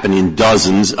 could happen in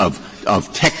dozens of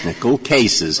technical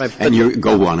cases. Right, and you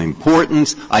go on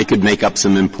importance, I could make up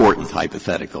some important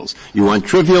hypotheticals. You want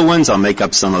trivial ones, I'll make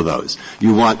up some of those.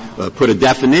 You want, put a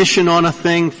definition on a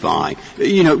thing, fine.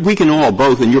 You know, we can all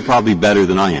both, and you're probably better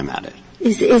than I am at it.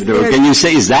 Can you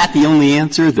say, is that the only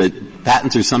answer, that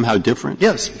patents are somehow different?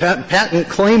 Yes. Patent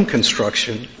claim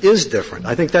construction is different.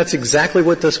 I think that's exactly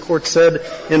what this Court said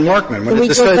in Markman.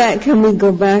 Can we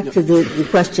go back to the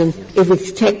question, if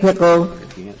it's technical,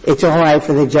 it's all right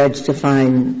for the judge to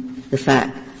find the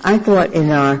fact. I thought in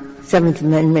our Seventh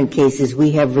Amendment cases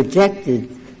we have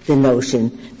rejected the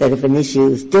notion that if an issue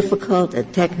is difficult or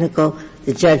technical,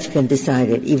 the judge can decide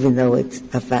it even though it's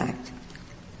a fact.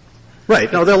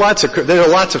 Right. No, there are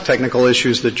lots of technical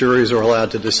issues that juries are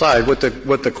allowed to decide. What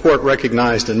the Court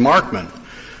recognized in Markman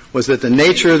was that the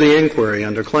nature of the inquiry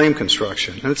under claim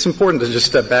construction, and it's important to just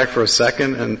step back for a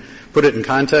second and put it in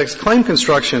context. Claim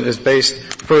construction is based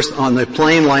first on the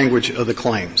plain language of the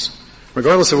claims.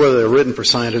 Regardless of whether they're written for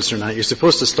scientists or not, you're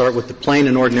supposed to start with the plain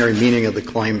and ordinary meaning of the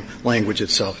claim language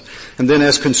itself. And then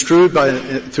as construed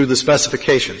through the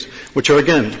specifications, which are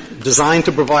again designed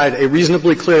to provide a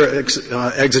reasonably clear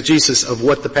exegesis of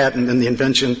what the patent and the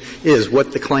invention is,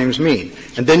 what the claims mean.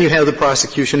 And then you have the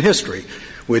prosecution history,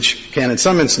 which can in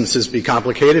some instances be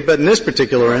complicated, but in this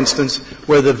particular instance,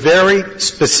 where the very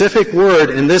specific word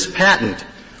in this patent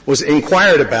was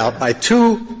inquired about by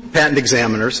 2 patent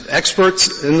examiners,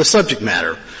 experts in the subject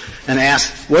matter, and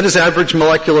asked, what does average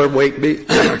molecular weight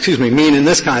mean in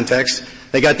this context?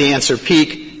 They got the answer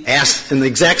peak. Asked in the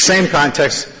exact same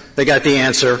context, they got the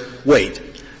answer weight.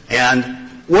 And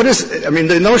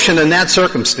the notion in that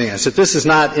circumstance that this is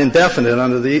not indefinite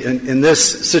in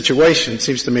this situation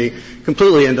seems to me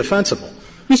completely indefensible.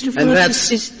 Mr.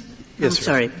 Phillips, I'm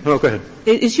sorry. Oh, go ahead.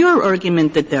 Is your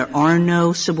argument that there are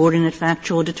no subordinate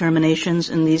factual determinations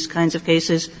in these kinds of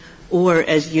cases? Or,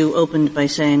 as you opened by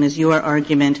saying, is your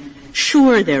argument,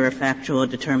 sure there are factual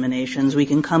determinations, we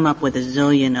can come up with a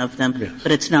zillion of them, yes,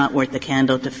 but it's not worth the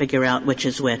candle to figure out which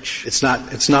is which? It's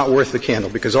not worth the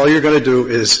candle, because all you're going to do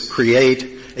is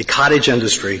create a cottage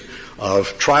industry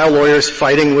of trial lawyers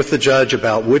fighting with the judge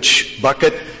about which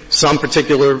bucket some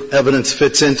particular evidence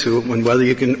fits into, and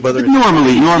whether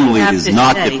normally it is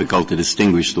not difficult to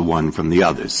distinguish the one from the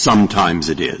others. Sometimes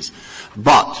it is.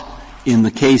 But in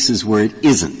the cases where it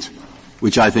isn't,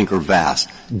 which I think are vast,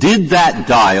 did that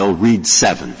dial read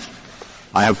 7?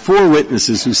 I have 4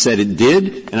 witnesses who said it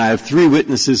did, and I have 3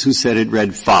 witnesses who said it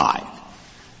read 5.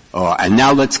 And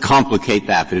now let's complicate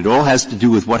that, but it all has to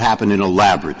do with what happened in a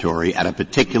laboratory at a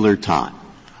particular time.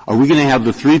 Are we going to have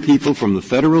the 3 people from the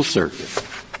Federal Circuit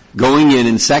going in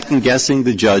and second-guessing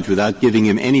the judge without giving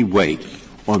him any weight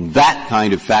on that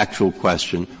kind of factual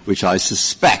question, which I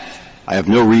suspect, I have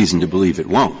no reason to believe it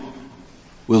won't,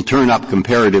 will turn up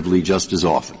comparatively just as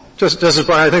often? Justice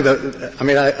Breyer, I think that,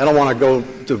 I don't want to go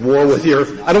to war with your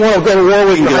hypothetical.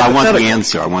 I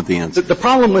want the answer. The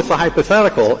problem with the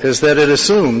hypothetical is that it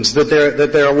assumes that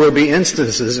there will be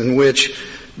instances in which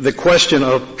the question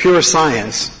of pure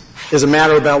science is a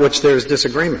matter about which there is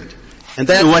disagreement. And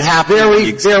that's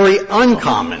very, very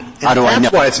uncommon. How do I know?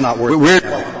 That's why it's not worth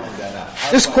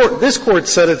it. This court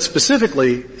said it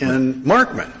specifically in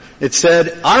Markman. It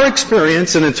said, our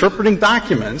experience in interpreting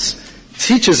documents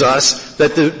teaches us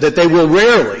that they will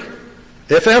rarely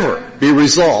if ever, be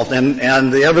resolved.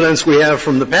 And the evidence we have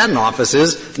from the Patent Office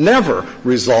is never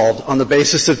resolved on the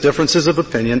basis of differences of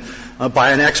opinion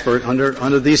by an expert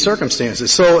under these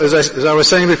circumstances. So, as I was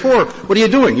saying before, what are you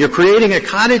doing? You're creating a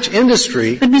cottage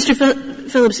industry. But Mr.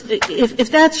 Phillips,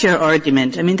 if that's your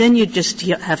argument, I mean, then you just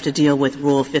have to deal with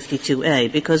Rule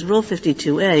 52A, because Rule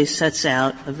 52A sets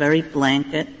out a very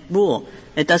blanket rule.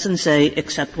 It doesn't say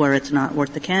except where it's not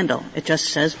worth the candle. It just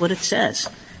says what it says,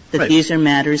 that right. These are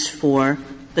matters for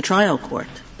the trial court.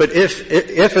 But if,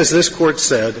 as this Court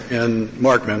said in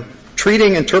Markman,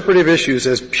 treating interpretive issues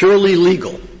as purely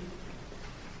legal,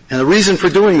 and the reason for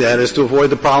doing that is to avoid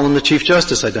the problem the Chief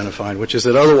Justice identified, which is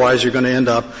that otherwise you're going to end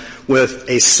up with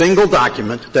a single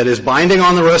document that is binding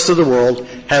on the rest of the world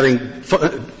having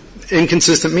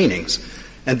inconsistent meanings.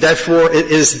 And therefore it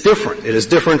is different. It is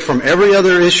different from every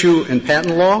other issue in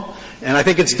patent law, and I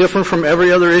think it's different from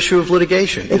every other issue of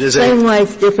litigation. Explain why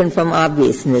it's different from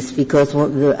obviousness, because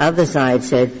the other side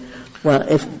said, well,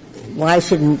 why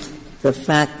shouldn't the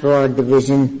fact law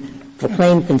division for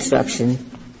claim construction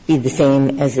be the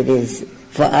same as it is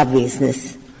for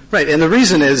obviousness? Right, and the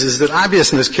reason is that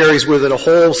obviousness carries with it a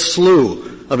whole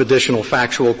slew of additional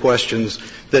factual questions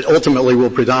that ultimately will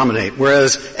predominate,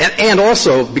 whereas, and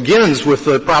also begins with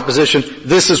the proposition,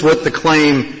 this is what the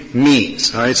claim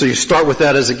means. All right, so you start with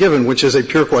that as a given, which is a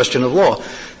pure question of law.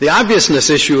 The obviousness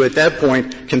issue at that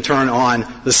point can turn on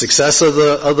the success of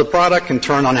the product, can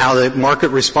turn on how the market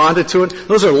responded to it.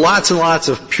 Those are lots and lots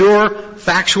of pure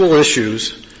factual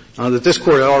issues that this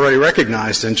Court had already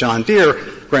recognized in John Deere,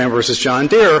 Graham versus John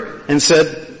Deere, and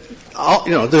said,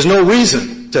 there's no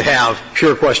reason to have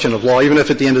pure question of law, even if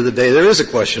at the end of the day there is a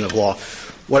question of law.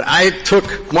 What I took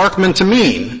Markman to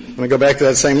mean, when I go back to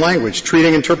that same language,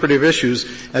 treating interpretive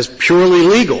issues as purely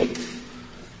legal,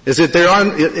 is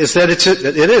that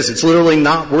it's literally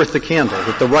not worth the candle,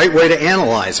 that the right way to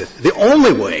analyze it, the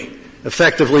only way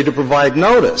effectively to provide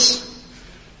notice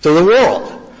to the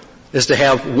world, is to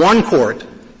have one court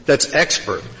that's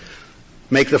expert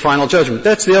make the final judgment.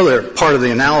 That's the other part of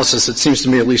the analysis that seems to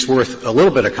me at least worth a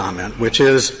little bit of comment, which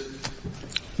is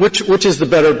the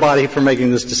better body for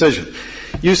making this decision.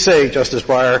 You say, Justice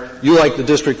Breyer, you like the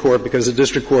district court because the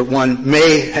district court, one,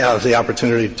 may have the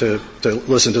opportunity to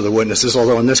listen to the witnesses,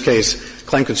 although in this case,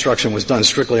 claim construction was done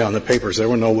strictly on the papers. There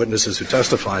were no witnesses who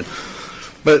testified.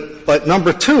 But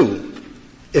number two,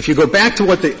 if you go back to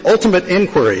what the ultimate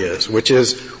inquiry is, which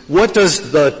is, what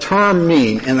does the term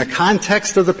mean in the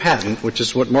context of the patent, which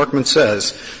is what Markman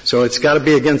says. So it's got to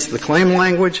be against the claim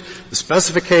language, the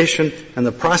specification, and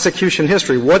the prosecution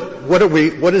history. What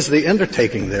is the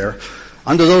undertaking there?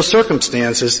 Under those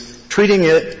circumstances, treating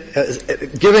it as,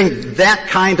 giving that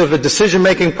kind of a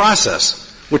decision-making process,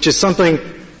 which is something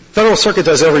Federal Circuit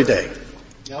does every day.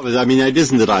 Yeah, but it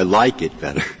isn't that I like it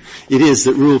better. It is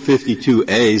that Rule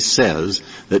 52A says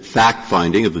that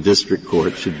fact-finding of the district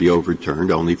court should be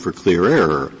overturned only for clear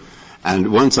error.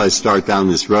 And once I start down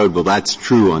this road, well, that's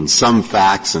true on some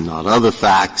facts and not other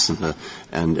facts,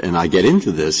 and I get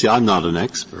into this. Yeah, I'm not an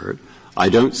expert. I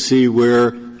don't see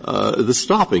where the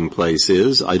stopping place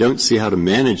is. I don't see how to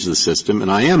manage the system,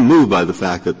 and I am moved by the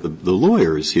fact that the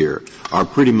lawyers here are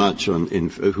pretty much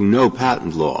who know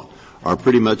patent law are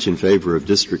pretty much in favor of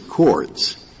district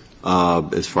courts.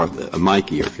 As far as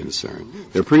Mikey are concerned,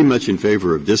 they're pretty much in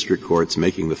favor of district courts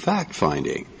making the fact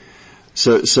finding.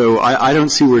 So I don't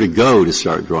see where to go to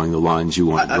start drawing the lines you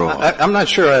want to draw. I'm not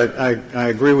sure I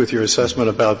agree with your assessment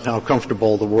about how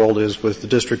comfortable the world is with the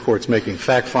district courts making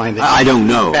fact finding. I don't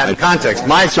know. That context.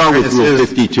 My start with Rule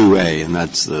 52A, and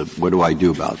that's what do I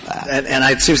do about that? And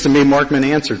it seems to me Markman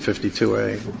answered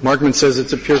 52A. Markman says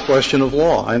it's a pure question of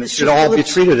law, and it should all be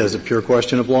treated as a pure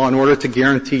question of law in order to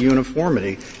guarantee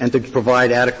uniformity and to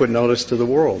provide adequate notice to the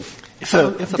world.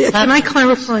 Can I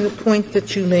clarify a point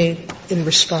that you made in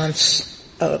response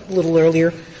a little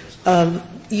earlier?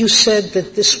 You said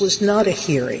that this was not a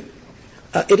hearing.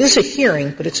 It is a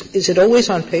hearing, but is it always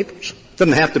on papers? It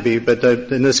doesn't have to be, but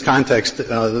in this context,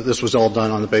 this was all done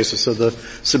on the basis of the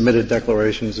submitted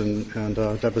declarations and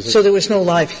depositions. So there was no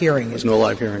live hearing? There was no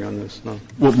live hearing on this, no.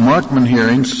 Well, Markman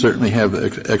hearings certainly have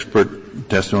expert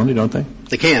testimony, don't they?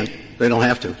 They can. They don't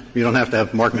have to. You don't have to have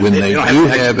Markman. When they do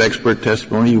have expert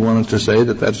testimony, you want us to say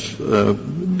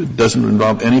that doesn't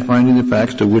involve any finding of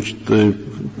facts to which the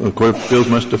Court of Appeals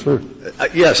must defer?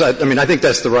 Yes, I think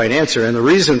that's the right answer. And the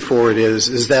reason for it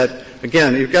is that,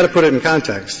 again, you've got to put it in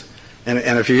context. And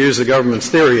if you use the government's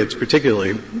theory, it's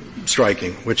particularly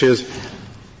striking, which is,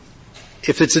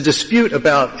 if it's a dispute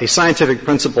about a scientific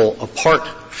principle apart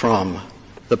from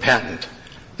the patent,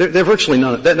 They're virtually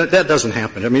none. That doesn't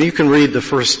happen. I mean, you can read the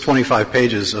first 25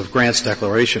 pages of Grant's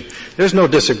declaration. There's no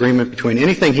disagreement between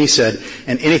anything he said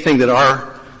and anything that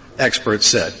our experts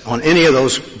said on any of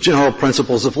those general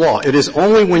principles of law. It is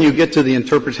only when you get to the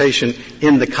interpretation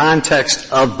in the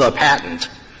context of the patent,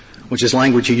 which is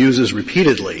language he uses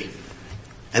repeatedly,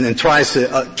 and then tries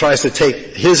to take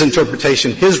his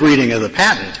interpretation, his reading of the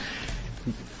patent,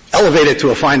 elevate it to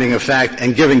a finding of fact,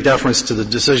 and giving deference to the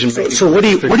decision-making. So what do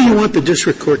you want the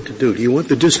district court to do? Do you want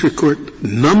the district court,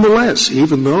 nonetheless,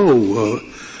 even though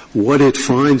what it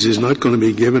finds is not going to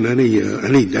be given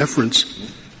any deference,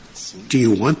 do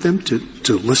you want them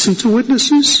to listen to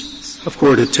witnesses,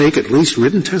 or to take at least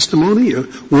written testimony,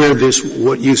 where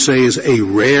what you say is a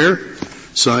rare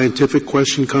scientific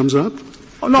question comes up?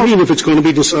 Oh, no. I mean, if it's going to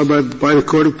be decided by the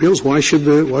Court of Appeals, why should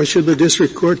the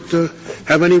district court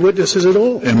have any witnesses at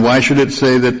all? And why should it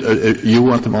say that you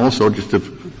want them also, just to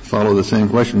follow the same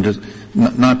question, just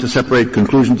not to separate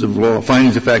conclusions of law,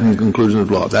 findings of fact and conclusions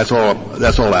of law? That's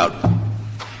all out.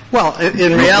 Well,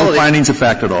 in reality, no findings of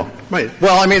fact at all. Right.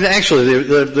 Well, I mean, actually,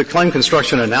 the claim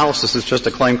construction analysis is just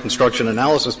a claim construction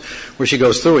analysis where she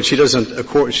goes through it. She doesn't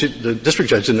accord. The district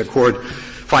judge didn't accord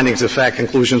findings of fact,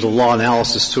 conclusions of law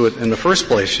analysis to it in the first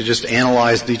place. She just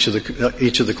analyzed each of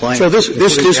the claims. So this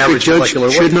district judge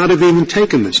should not have even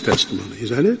taken this testimony. Is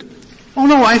that it? Oh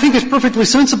no, I think it's perfectly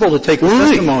sensible to take the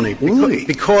testimony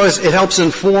because it helps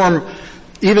inform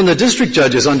even the district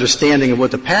judge's understanding of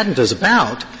what the patent is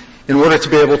about, in order to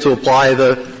be able to apply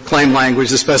the claim language,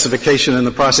 the specification, and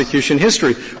the prosecution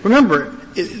history. Remember,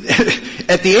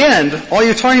 at the end, all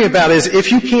you're talking about is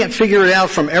if you can't figure it out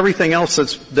from everything else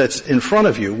that's in front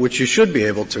of you, which you should be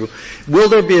able to, will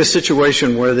there be a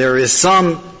situation where there is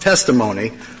some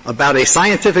testimony about a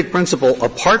scientific principle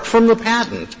apart from the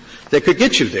patent that could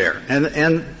get you there? And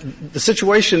the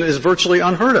situation is virtually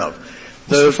unheard of.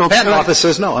 The patent office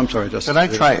says no. I'm sorry, Justice.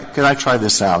 Could I try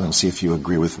this out and see if you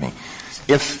agree with me?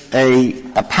 If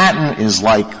a patent is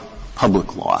like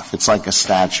public law, if it's like a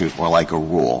statute or like a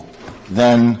rule,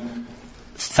 then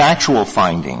factual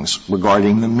findings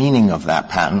regarding the meaning of that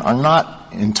patent are not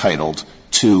entitled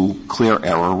to clear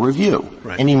error review,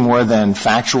 any more than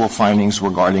factual findings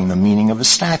regarding the meaning of a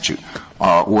statute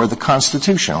or the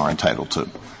Constitution are entitled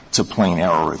to plain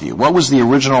error review. What was the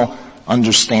original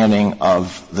understanding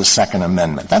of the Second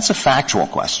Amendment? That's a factual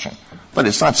question. But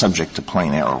it's not subject to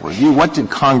plain error review. What did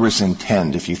Congress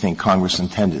intend, if you think Congress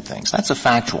intended things? That's a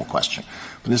factual question.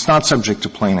 But it's not subject to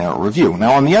plain error review.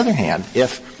 Now, on the other hand,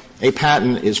 if a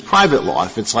patent is private law,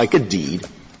 if it's like a deed,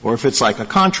 or if it's like a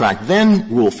contract, then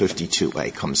Rule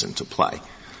 52A comes into play.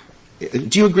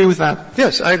 Do you agree with that?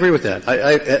 Yes, I agree with that.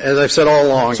 As I've said all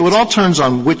along. So it all turns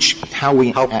on which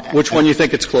one you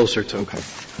think it's closer to. Okay.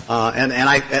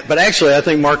 But actually, I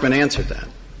think Markman answered that.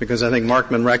 Because I think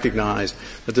Markman recognized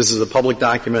that this is a public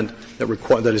document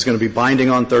that is going to be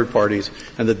binding on third parties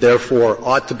and that therefore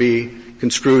ought to be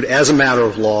construed as a matter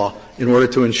of law in order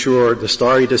to ensure the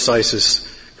stare decisis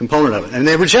component of it. And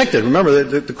they rejected. Remember,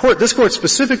 this court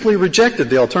specifically rejected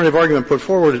the alternative argument put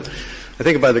forward, I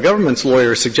think by the government's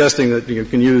lawyer, suggesting that you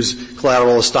can use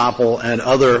collateral estoppel and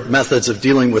other methods of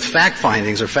dealing with fact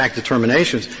findings or fact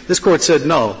determinations. This court said,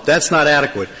 no, that's not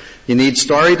adequate. You need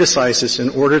stare decisis in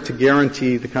order to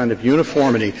guarantee the kind of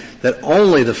uniformity that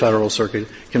only the Federal Circuit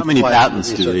can apply. How many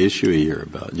patents do they issue a year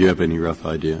about? Do you have any rough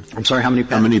idea? I'm sorry, how many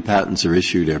patents? How many patents are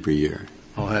issued every year?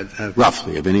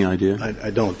 Roughly, have any idea?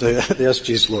 I don't. The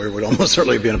SG's lawyer would almost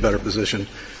certainly be in a better position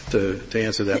to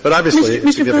answer that. But obviously,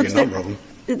 a significant number of them.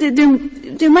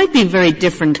 There might be very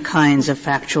different kinds of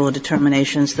factual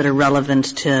determinations that are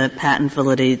relevant to patent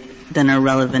validity than are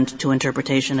relevant to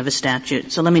interpretation of a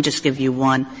statute. So let me just give you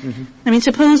one. Mm-hmm. I mean,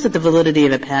 suppose that the validity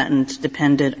of a patent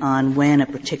depended on when a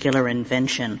particular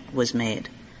invention was made.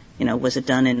 You know, was it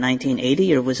done in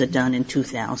 1980 or was it done in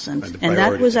 2000? And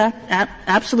that was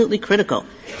absolutely critical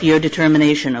to your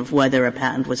determination of whether a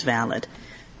patent was valid.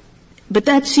 But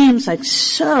that seems like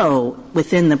so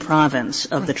within the province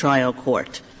of the trial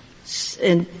court.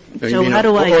 And so how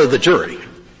do I... Or the jury.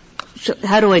 So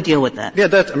how do I deal with that? Yeah,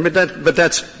 but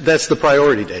that's the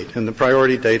priority date, and the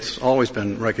priority date's always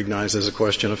been recognized as a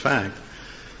question of fact.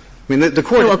 I mean, the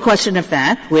court... Well, a question of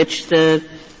fact, which the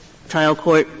trial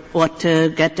court ought to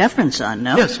get deference on,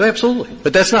 no? Yes, absolutely.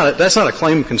 But that's not a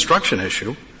claim construction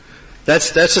issue.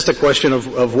 That's just a question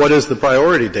of what is the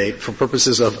priority date for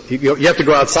purposes of, you have to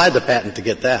go outside the patent to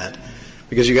get that.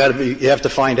 Because you have to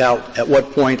find out at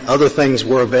what point other things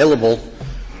were available,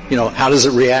 how does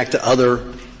it react to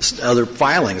other other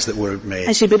filings that were made.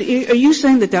 I see, but are you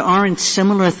saying that there aren't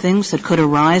similar things that could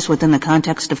arise within the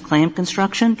context of claim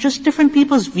construction? Just different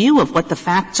people's view of what the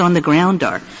facts on the ground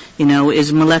are. You know,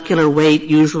 is molecular weight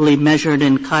usually measured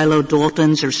in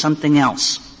kilodaltons or something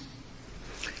else?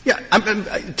 Yeah,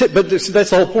 but that's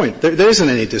the whole point. There isn't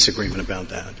any disagreement about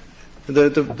that.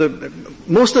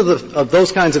 Most of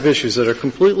those kinds of issues that are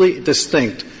completely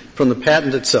distinct from the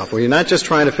patent itself, where you're not just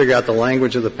trying to figure out the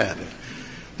language of the patent,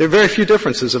 there are very few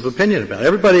differences of opinion about it.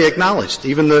 Everybody acknowledged,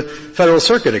 even the Federal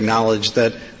Circuit acknowledged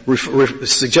that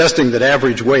suggesting that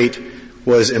average weight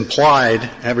was implied,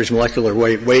 average molecular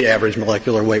weight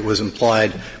was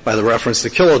implied by the reference to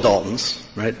kilodaltons,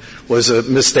 right, was a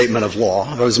misstatement of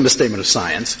law, or was a misstatement of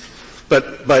science.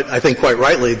 But I think quite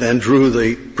rightly then drew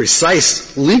the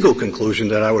precise legal conclusion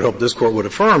that I would hope this Court would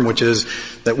affirm, which is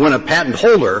that when a patent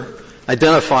holder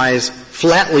identifies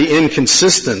flatly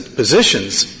inconsistent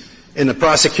positions in the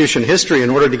prosecution history in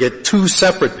order to get two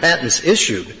separate patents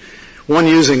issued, one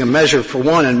using a measure for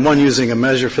one and one using a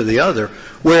measure for the other,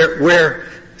 where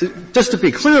just to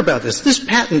be clear about this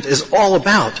patent is all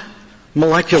about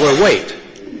molecular weight.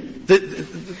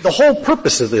 The whole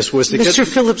purpose of this was to get... Mr.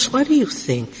 Phillips, why do you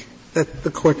think that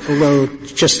the court below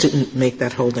just didn't make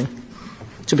that holding?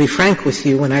 To be frank with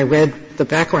you, when I read the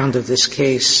background of this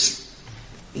case,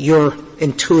 your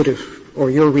intuitive or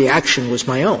your reaction was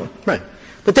my own. Right.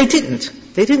 But they didn't.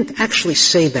 They didn't actually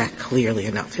say that clearly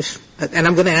enough. And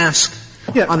I'm going to ask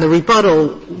on the rebuttal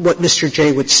what Mr.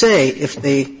 Jay would say if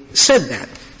they said that.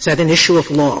 Is that an issue of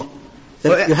law?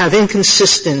 That you have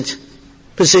inconsistent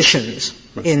positions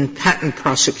in patent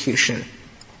prosecution.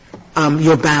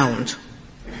 You're bound.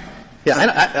 Yeah,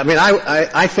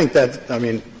 I think that,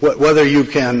 whether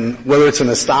it's an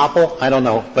estoppel, I don't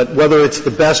know, but whether it's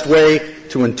the best way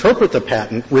to interpret the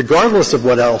patent, regardless of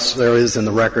what else there is in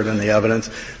the record and the evidence,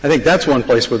 I think that's one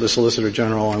place where the Solicitor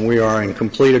General and we are in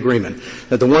complete agreement.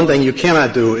 That the one thing you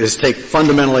cannot do is take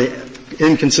fundamentally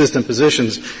inconsistent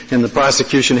positions in the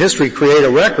prosecution history, create a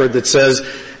record that says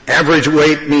average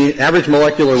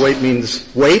molecular weight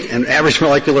means weight and average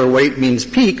molecular weight means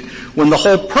peak, when the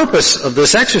whole purpose of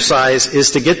this exercise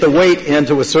is to get the weight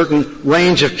into a certain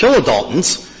range of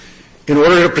kilodaltons in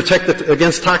order to protect it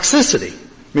against toxicity.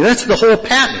 That's the whole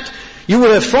patent. You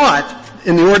would have thought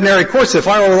in the ordinary course, if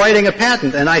I were writing a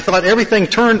patent and I thought everything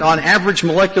turned on average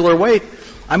molecular weight,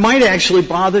 I might actually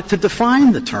bother to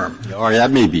define the term. All right,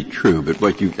 that may be true, but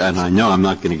and I know I'm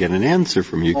not going to get an answer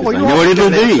from you because I know what it'll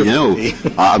be.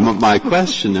 My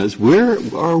question is, where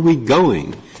are we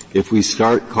going if we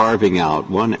start carving out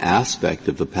one aspect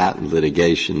of the patent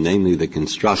litigation, namely the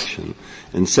construction,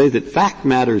 and say that fact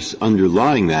matters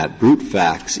underlying that, brute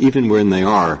facts, even when they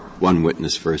are one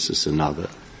witness versus another,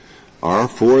 are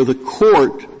for the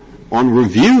court on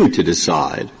review to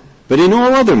decide, but in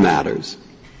all other matters,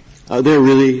 they're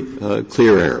really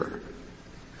clear error.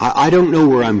 I don't know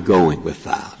where I'm going with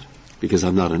that, because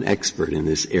I'm not an expert in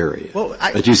this area.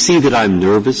 But you see that I'm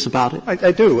nervous about it?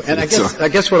 I do. And I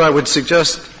guess what I would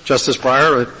suggest, Justice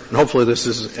Breyer, and hopefully this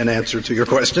is an answer to your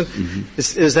question,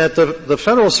 is that the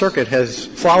Federal Circuit has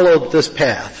followed this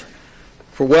path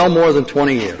for well more than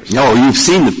 20 years. No, you've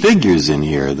seen the figures in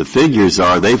here. The figures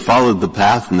are they followed the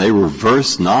path and they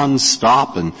reverse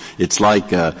nonstop, and it's like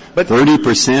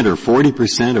 30% or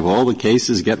 40% of all the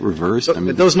cases get reversed.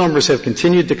 But those numbers have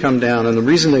continued to come down, and the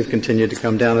reason they've continued to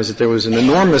come down is that there was an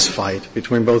enormous fight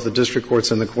between both the district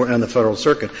courts and the Federal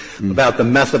Circuit about the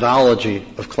methodology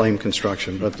of claim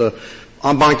construction. But the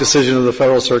en banc decision of the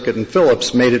Federal Circuit in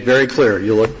Phillips made it very clear.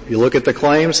 You look at the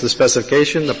claims, the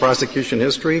specification, the prosecution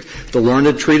history, the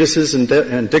learned treatises and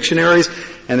dictionaries,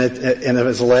 and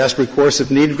as a last recourse,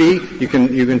 if need be, you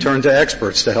can turn to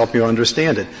experts to help you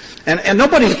understand it. And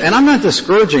I'm not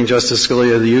discouraging, Justice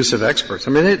Scalia, the use of experts.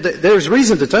 There's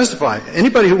reason to testify.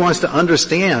 Anybody who wants to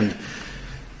understand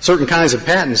certain kinds of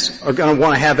patents are going to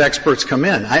want to have experts come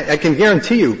in. I can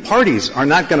guarantee you parties are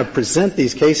not going to present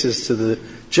these cases to the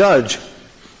judge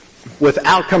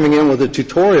without coming in with a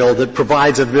tutorial that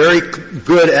provides a very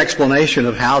good explanation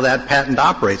of how that patent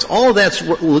operates. All of that's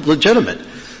legitimate.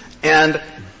 And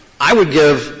I would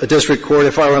give a district court,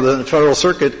 if I were the Federal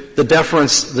Circuit, the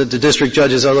deference that the district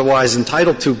judge is otherwise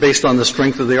entitled to based on the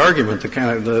strength of the argument, the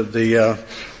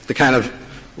kind of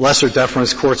lesser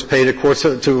deference courts pay to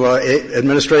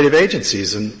administrative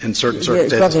agencies in certain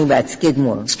circumstances. You're talking about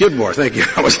Skidmore. Skidmore, thank you.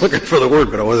 I was looking for the word,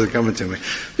 but it wasn't coming to me.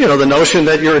 The notion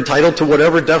that you're entitled to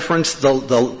whatever deference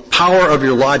the power of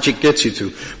your logic gets you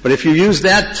to. But if you use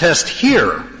that test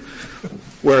here,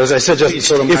 where, as I said, Justice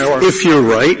Sotomayor, if you're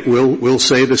right, we'll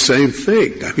say the same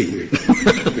thing.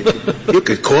 You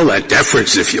could call that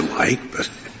deference if you like, but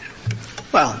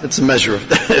Well, it's a measure of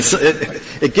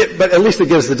that. But at least it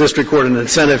gives the district court an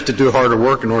incentive to do harder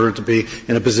work in order to be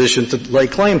in a position to lay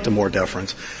claim to more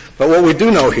deference. But what we do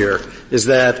know here is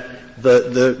that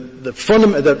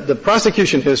the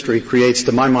prosecution history creates,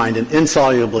 to my mind, an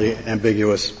insolubly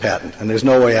ambiguous patent, and there's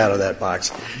no way out of that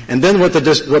box. And then what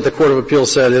the Court of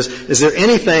Appeals said is there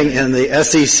anything in the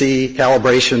SEC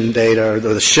calibration data or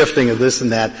the shifting of this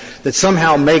and that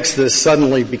somehow makes this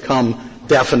suddenly become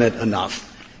definite enough?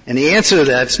 And the answer to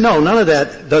that is no, none of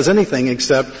that does anything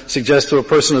except suggest to a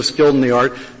person of skill in the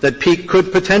art that peak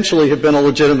could potentially have been a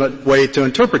legitimate way to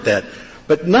interpret that.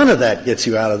 But none of that gets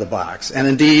you out of the box. And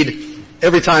indeed,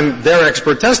 every time their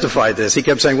expert testified this, he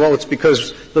kept saying, well, it's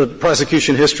because the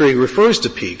prosecution history refers to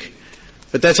peak.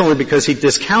 But that's only because he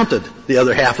discounted the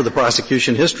other half of the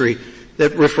prosecution history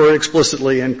that referred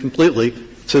explicitly and completely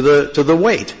to the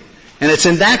weight. And it's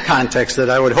in that context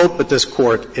that I would hope that this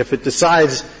Court, if it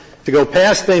decides to go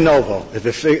past de novo, if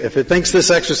it thinks this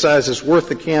exercise is worth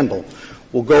the candle,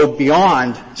 will go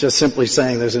beyond just simply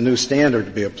saying there's a new standard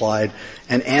to be applied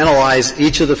and analyze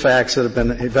each of the facts that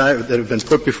have been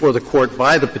put before the Court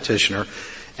by the petitioner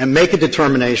and make a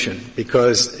determination,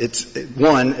 because it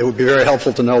would be very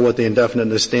helpful to know what the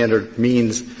indefiniteness standard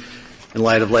means in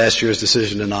light of last year's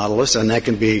decision in Nautilus, and that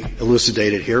can be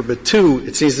elucidated here. But two,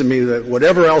 it seems to me that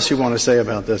whatever else you want to say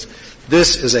about this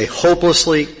is a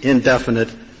hopelessly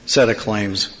indefinite set of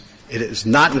claims. It is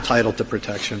not entitled to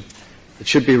protection. It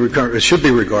should be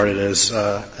regarded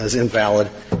as invalid,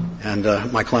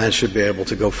 and my clients should be able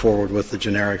to go forward with the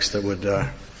generics that would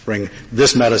bring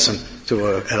this medicine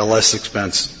at a less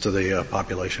expense to the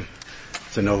population.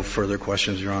 So no further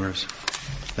questions, Your Honors.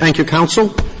 Thank you, counsel.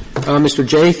 Mr.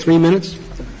 Jay, 3 minutes.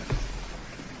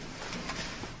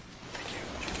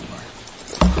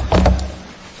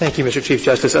 Thank you, Mr. Chief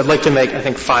Justice. I'd like to make, I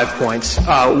think, 5 points.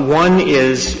 One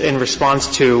is in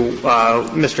response to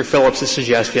Mr. Phillips'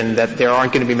 suggestion that there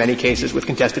aren't going to be many cases with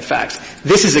contested facts.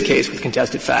 This is a case with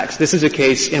contested facts. This is a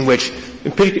case in which,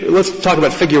 let's talk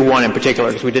about Figure 1 in particular,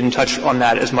 because we didn't touch on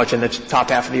that as much in the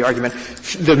top half of the argument.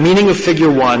 The meaning of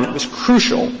Figure 1 was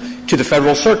crucial to the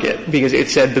Federal Circuit, because it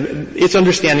said its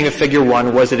understanding of Figure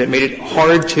 1 was that it made it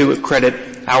hard to accredit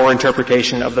our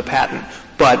interpretation of the patent.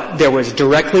 But there was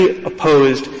directly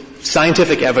opposed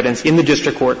scientific evidence in the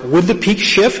district court. Would the peak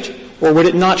shift or would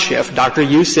it not shift? Dr.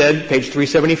 Yu said, page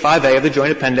 375A of the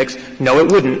joint appendix, no,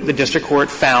 it wouldn't. The district court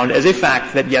found as a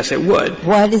fact that yes, it would.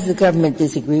 Why does the government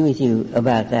disagree with you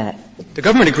about that? The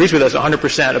government agrees with us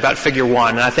 100% about Figure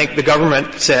 1, and I think the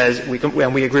government says,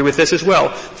 and we agree with this as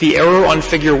well, the error on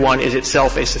Figure 1 is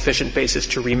itself a sufficient basis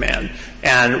to remand.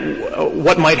 And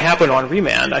what might happen on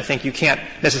remand, I think you can't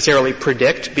necessarily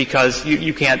predict, because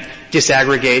you can't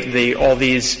disaggregate all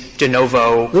these de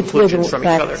novo conclusions from each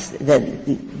other. Which were the facts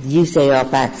that you say are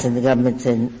facts and the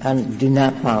government do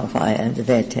not qualify under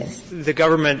their test? The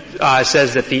government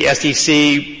says that the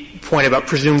SEC point about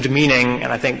presumed meaning,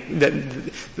 and I think that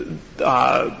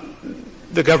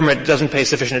the government doesn't pay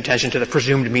sufficient attention to the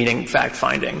presumed meaning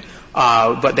fact-finding.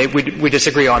 But we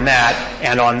disagree on that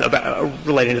and on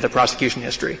relating to the prosecution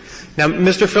history. Now,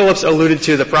 Mr. Phillips alluded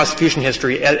to the prosecution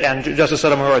history, and Justice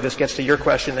Sotomayor, this gets to your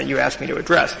question that you asked me to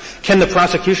address. Can the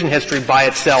prosecution history by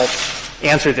itself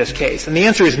answer this case? And the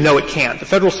answer is no, it can't. The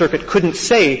Federal Circuit couldn't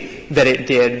say that it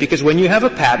did, because when you have a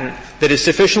patent that is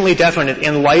sufficiently definite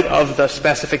in light of the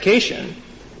specification,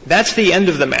 that's the end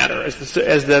of the matter.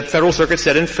 As the Federal Circuit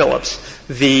said in Phillips,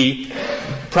 the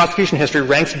prosecution history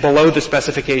ranks below the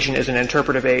specification as an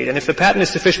interpretive aid. And if the patent is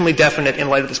sufficiently definite in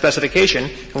light of the specification,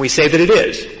 and we say that it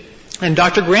is, and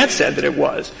Dr. Grant said that it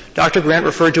was, Dr. Grant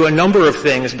referred to a number of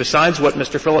things besides what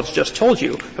Mr. Phillips just told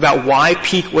you about why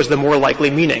peak was the more likely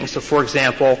meaning. So, for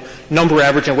example, number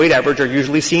average and weight average are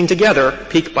usually seen together,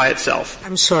 peak by itself.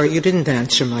 I'm sorry, you didn't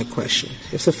answer my question.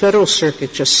 If the Federal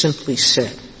Circuit just simply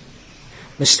said,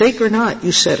 mistake or not,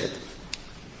 you said it.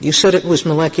 You said it was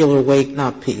molecular weight,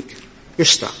 not peak. You're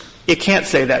stuck. It can't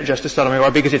say that, Justice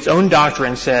Sotomayor, because its own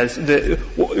doctrine says that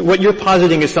what you're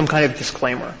positing is some kind of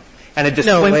disclaimer. And a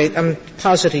disclaimer. No, wait, I'm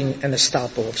positing an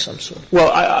estoppel of some sort.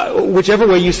 Well, whichever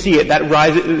way you see it,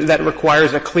 that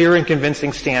requires a clear and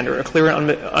convincing standard, a clear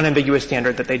and unambiguous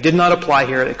standard that they did not apply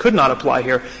here, they could not apply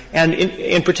here. And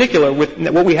in particular, with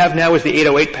what we have now is the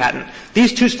 808 patent.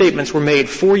 These two statements were made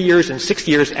 4 years and 6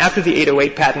 years after the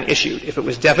 808 patent issued. If it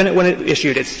was definite when it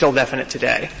issued, it's still definite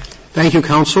today. Thank you,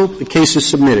 counsel. The case is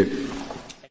submitted.